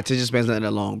 My attention span's not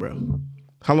that long, bro.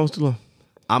 How long's too long?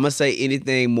 I'm gonna say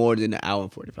anything more than an hour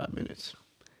and 45 minutes.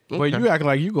 Well, you acting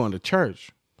like you going to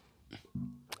church.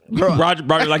 Roger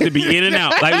like to be in and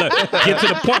out. Like, look, get to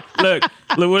the point.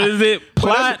 Look, what is it?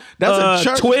 Plot, that's a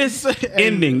church twist,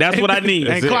 ending. That's what I need.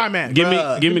 And climax. Give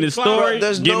me the story.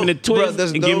 Give me the twist.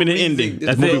 And give me the ending.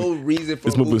 There's That's no it. reason for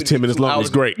This movie was 10 minutes long. It was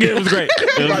great. It was great.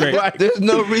 It was great. There's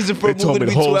no reason for a They told movie to me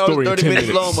be the 2 whole hours story in 30 10 minutes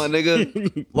minutes. long, my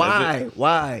nigga.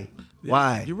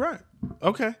 Why? You're right.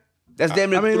 Okay. That's damn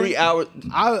near I mean, 3 hours.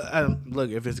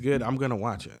 Look, if it's good, I'm gonna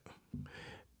watch it.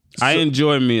 I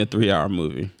enjoy me a 3-hour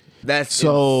movie. That's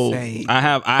So, insane. I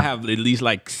have at least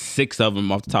like 6 of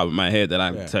them off the top of my head that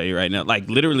I can tell you right now. Like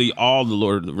literally all the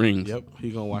Lord of the Rings. Yep,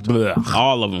 he gonna watch it.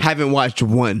 All of them. Haven't watched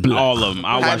one. All of them.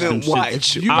 I'll watch them. Haven't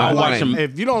watched. I'll watch them.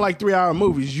 If you don't like 3-hour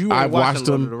movies, you I've ain't watched watching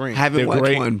Lord them. of the Rings. Haven't They're watched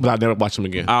great, one. but I'll never watch them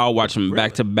again. I'll watch them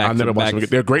back to back. I'll never to watch back. them again.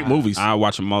 They're great movies. I'll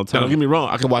watch them all the Now, don't get time. me wrong.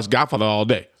 I can watch Godfather all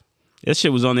day. That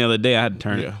shit was on the other day. I had to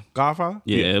turn it. Yeah. Godfather.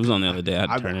 Yeah, it was on the other day. I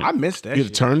had to turn it. I missed that. You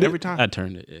shit turned it? every time. I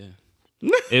turned it. Yeah.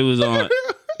 It was on.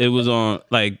 It was on.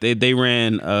 Like they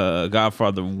ran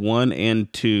Godfather 1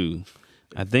 and 2.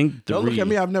 I think 3. Don't look at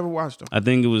me. I've never watched them. I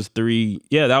think it was 3.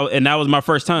 Yeah, that was my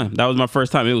first time. That was my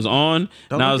first time. It was on,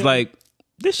 and I look was at like,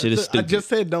 "This shit is I stupid." just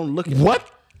said don't look at me. What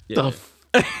the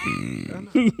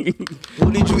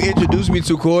Who did you introduce me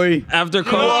to, Corey? After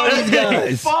Cole, These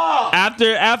guys.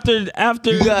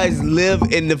 after You guys live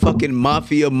in the fucking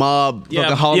mafia mob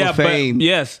fucking Hall of Fame.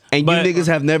 Yes, And but, you niggas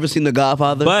have never seen The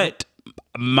Godfather? But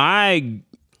my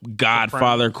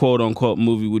Godfather quote unquote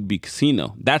movie would be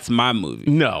Casino. That's my movie.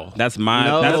 No. That's my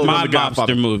No. that's my The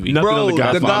Godfather. mobster movie. Nothing bro, on The The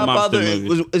Godfather. Godfather Mobster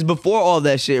movie. is before all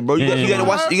that shit, bro. You Yeah.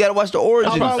 gotta watch the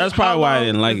origin. That's probably why I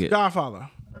didn't like It's it. Godfather,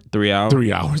 3 hours.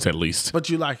 3 hours at least. but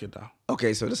you like it though.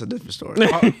 Okay, so that's a different story.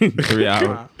 3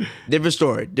 hours. Different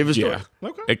story. Different story. Yeah.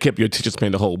 Okay. It kept your attention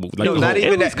span the whole movie. Like No, the not whole-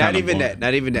 even It was that. Not kinda even boring. that.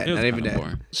 Not even that. It was Not even kinda that.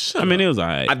 boring. I mean, it was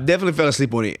alright. I definitely fell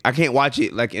asleep on it. I can't watch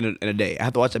it like in a day. I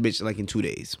have to watch that bitch like in 2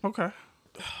 days. Okay.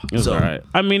 It was alright.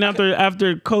 I mean,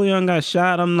 after Coleon got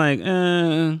shot, I'm like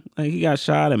he got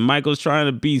shot, and Michael's trying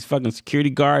to be his fucking security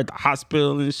guard at the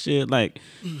hospital and shit. Like,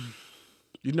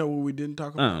 You know what we didn't talk I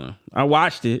about? don't know. I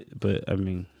watched it, but I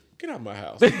mean, Get out of my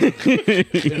house.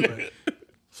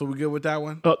 So we good with that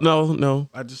one? No.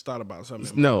 I just thought about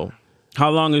something. No. how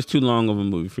long is too long of a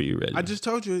movie for you, Reggie? I just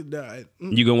told you that.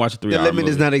 You gonna watch a 3 The hour limit movie?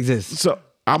 does not exist. So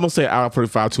I'm gonna say hour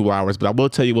 45, 2 hours, but I will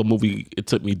tell you what movie it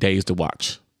took me days to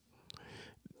watch.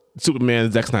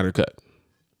 Superman Zack Snyder cut.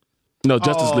 No,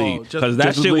 Justice League. Because that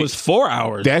Justice shit League. was 4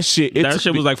 hours. That shit. It That took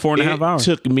shit me- was like 4.5 hours.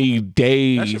 It took me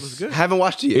days. That shit was good. Haven't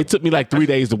watched it yet. It took me like 3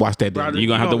 days to watch that. Damn. Brother, You're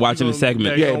gonna have to watch it in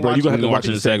segments. yeah, Yeah, bro, you gonna have to watch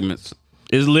in it in segments.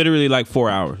 It's literally like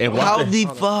 4 hours. And watch How that- the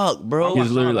fuck, bro?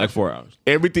 It's literally like 4 hours.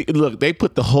 everything. Look, they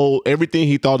put everything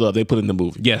he thought of. They put in the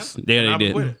movie. Yes, yeah, I they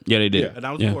was with did. it. Yeah, they did. And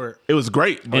I was Yeah. for it. It was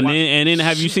great. And then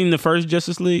have you seen the first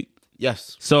Justice League?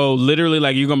 Yes. So literally,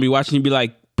 like you're gonna be watching, you be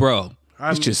like, bro,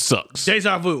 It just sucks.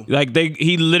 Deja vu. like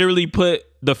he literally put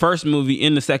the first movie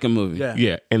in the second movie. Yeah.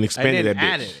 Yeah, and And expanded then that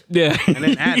bitch. added it. Yeah, And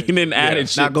then added. and then added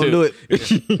shit Not gonna too. do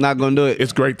it. Not gonna do it.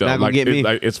 It's great though. Not gonna Like, get me.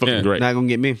 it's fucking Yeah. great. Not gonna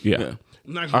get me. Yeah.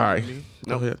 Not All right. really.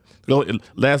 Go ahead. Go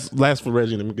last for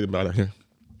Reggie. Let me get him out of here.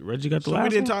 Reggie got the So last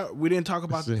we didn't talk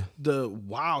about see. the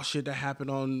wild shit that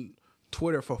happened on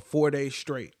Twitter for 4 days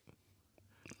straight.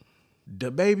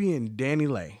 DaBaby and Danny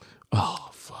Lay. Oh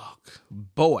fuck.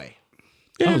 Boy,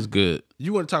 That was good.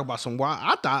 you want to talk about some wild?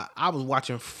 I thought I was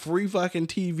watching free fucking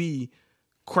TV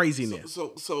craziness.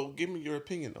 So give me your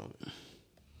opinion on it.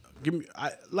 Give me,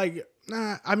 I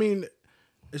mean,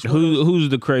 it's one of those- Who's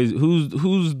the crazy? Who's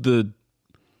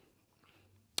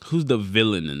the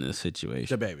villain in this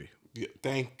situation? DaBaby. Yeah,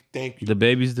 thank you. The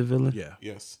baby's the villain. Yeah.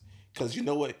 Yes, because you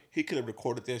know what? He could have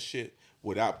recorded that shit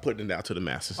without putting it out to the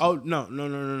masses. Oh no.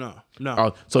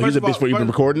 Oh, so he's a bitch for even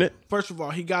recording it? First of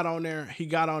all, he got on there.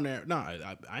 No,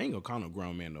 I ain't gonna call no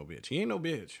grown man no bitch. He ain't no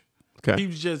bitch. Okay. He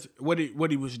was just what he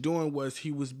was doing was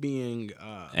he was being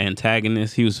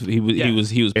Antagonist. He was Yeah.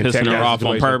 pissing her Antagonist off on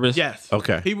situation. purpose. yes.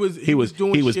 Okay. He was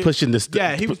doing he was shit. pushing this.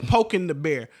 Yeah, he was poking the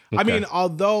bear. I Okay. mean,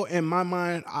 although in my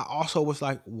mind, I also was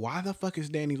like, why the fuck is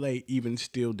Danny Lay even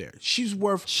still there? She's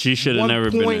worth She should have never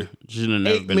been there. She should have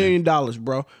never $8 been there. million,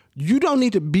 bro. You don't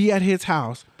need to be at his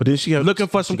house But did she have looking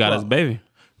for some She got his clothes. baby.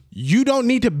 You don't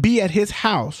need to be at his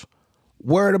house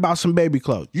worried about some baby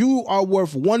clothes. You are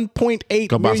worth $1.8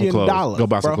 Go buy some million. clothes? Go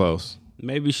buy some bro. clothes.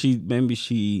 Maybe she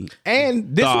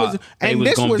And this thought was they and was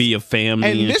this gonna was be a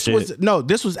family and this shit. was no,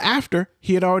 this was after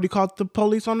he had already called the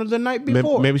police on her the night Maybe,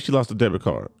 before. maybe she lost a debit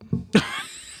card.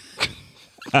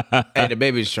 Hey, the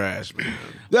baby's trash, man.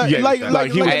 Yeah,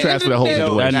 like he was at trash the for the whole end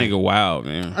of the day, That situation. nigga wild,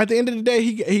 man. At the end of the day,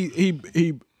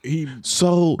 he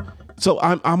So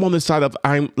I'm on the side of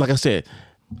like I said,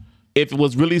 if it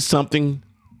was really something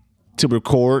to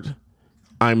record,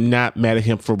 I'm not mad at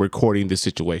him for recording the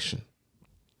situation.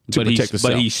 But he protect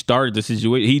himself. started the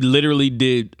situation. He literally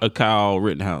did a Kyle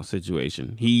Rittenhouse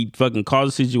situation. He fucking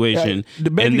caused the situation. the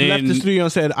baby and then, left the studio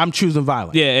and said, "I'm choosing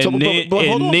violence." Yeah, and So, but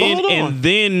hold on, and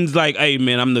then it's like, hey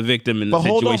man, I'm the victim in the But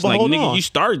hold on, situation. but Like hold nigga, on. you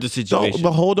started the situation.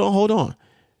 But hold on.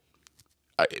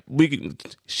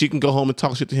 She can go home and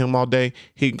talk shit to him all day.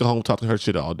 He can go home and talk to her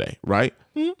shit all day, right?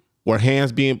 Mm-hmm. Were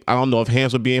hands being? I don't know if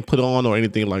hands were being put on or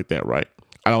anything like that, right?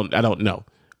 I don't know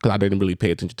because I didn't really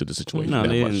pay attention to the situation no, that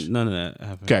they much. didn't, none of that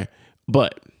happened. Okay,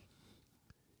 but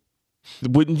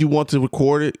wouldn't you want to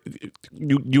record it?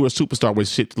 You were a superstar with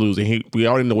shit to lose, and we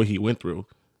already know what he went through.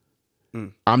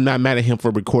 I'm not mad at him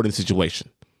for recording the situation.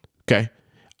 Okay,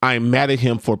 I'm mad at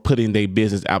him for putting their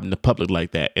business out in the public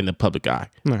like that, in the public eye.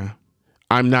 Nah.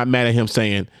 I'm not mad at him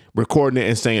saying, recording it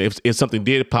and saying if something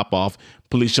did pop off,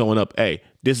 police showing up, hey,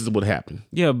 this is what happened.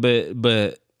 Yeah,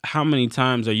 but how many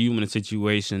times are you in a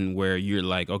situation where you're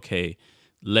like, okay,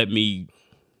 let me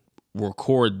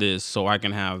record this so I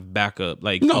can have backup?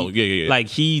 Like, No, yeah. Like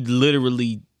he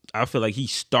literally, I feel like he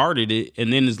started it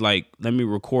and then it's like, let me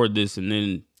record this and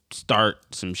then start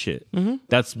some shit.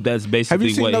 That's Have you basically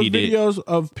seen what those he did. videos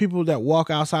of people that walk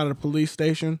outside of the police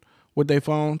station with their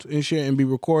phones and shit and be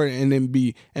recording and then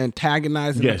be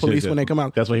antagonizing Yes, the police yes, when yes. they come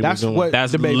out? That's what he was doing. What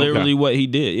That's the baby, literally what he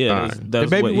did. Yeah, All that's, right. that's the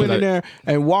baby what he went in did. there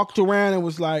and walked around and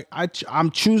was like,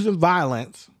 I'm choosing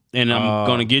violence And I'm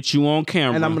gonna get you on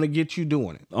camera, and I'm gonna get you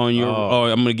doing it. on your, or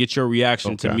I'm gonna get your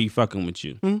reaction to Okay. me fucking with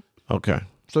you. Okay.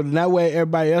 So then that way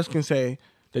everybody else can say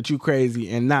that you crazy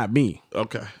and not me.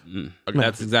 Okay.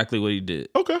 That's exactly what he did.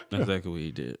 Okay. That's exactly what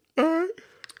he did. All right.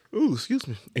 Ooh, excuse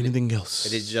me. Anything else?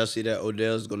 Did y'all see that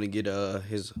Odell's gonna get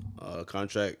his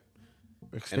contract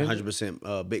and 100%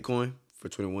 Bitcoin for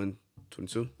 21,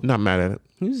 22? Not mad at it.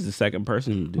 He's the second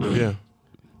person who did it. Yeah.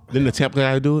 Didn't the Tampa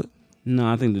guy do it? No,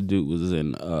 I think the dude was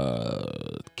in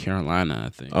Carolina. I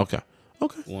think Okay.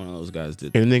 one of those guys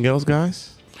did. Anything else,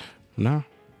 guys? No.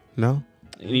 No?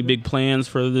 Any big plans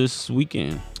for this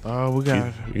weekend? Oh, we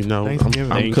got You know,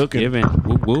 Thanksgiving. I'm cooking. Thanksgiving.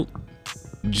 Whoop, whoop.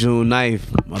 June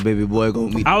 9th, my baby boy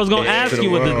gonna meet. I was gonna the dad ask to you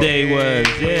the what the world. day was.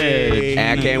 Yeah.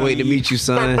 Hey, I can't wait to meet you,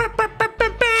 son. You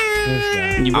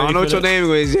I ready don't know for what your that? name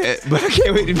is yet, but I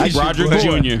can't wait to meet Broderick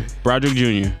you. Jr. Broderick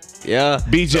Jr. Yeah.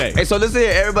 BJ. Hey, so listen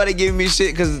here, everybody giving me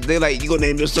shit because they like, you gonna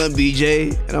name your son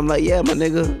BJ? And I'm like, yeah, my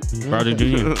nigga. Broderick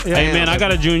Jr. Hey man, I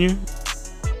got a junior.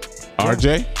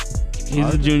 RJ?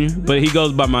 He's a junior, but he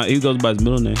goes by his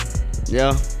middle name.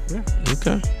 Yeah.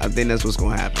 Okay. I think that's what's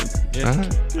gonna happen. All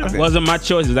right. It wasn't my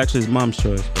choice. It was actually his mom's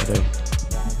choice. But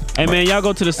hey man, y'all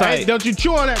go to the Hey, site. don't you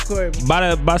chew on that, Clay.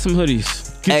 Buy some hoodies.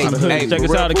 Hey, Check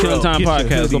us out at Killing Time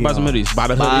Podcast. Go buy some hoodies. Buy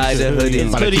the Buy the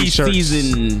hoodies. Buy the Hoodie t-shirts.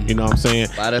 season. You know what I'm saying?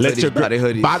 Buy the Let hoodies, your buy the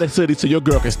hoodies. Buy the hoodie so your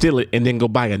girl can steal it and then go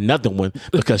buy another one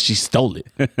because she stole it.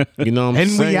 You know what I'm And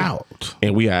saying? we out.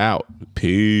 And we are out.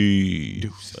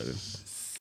 Peace.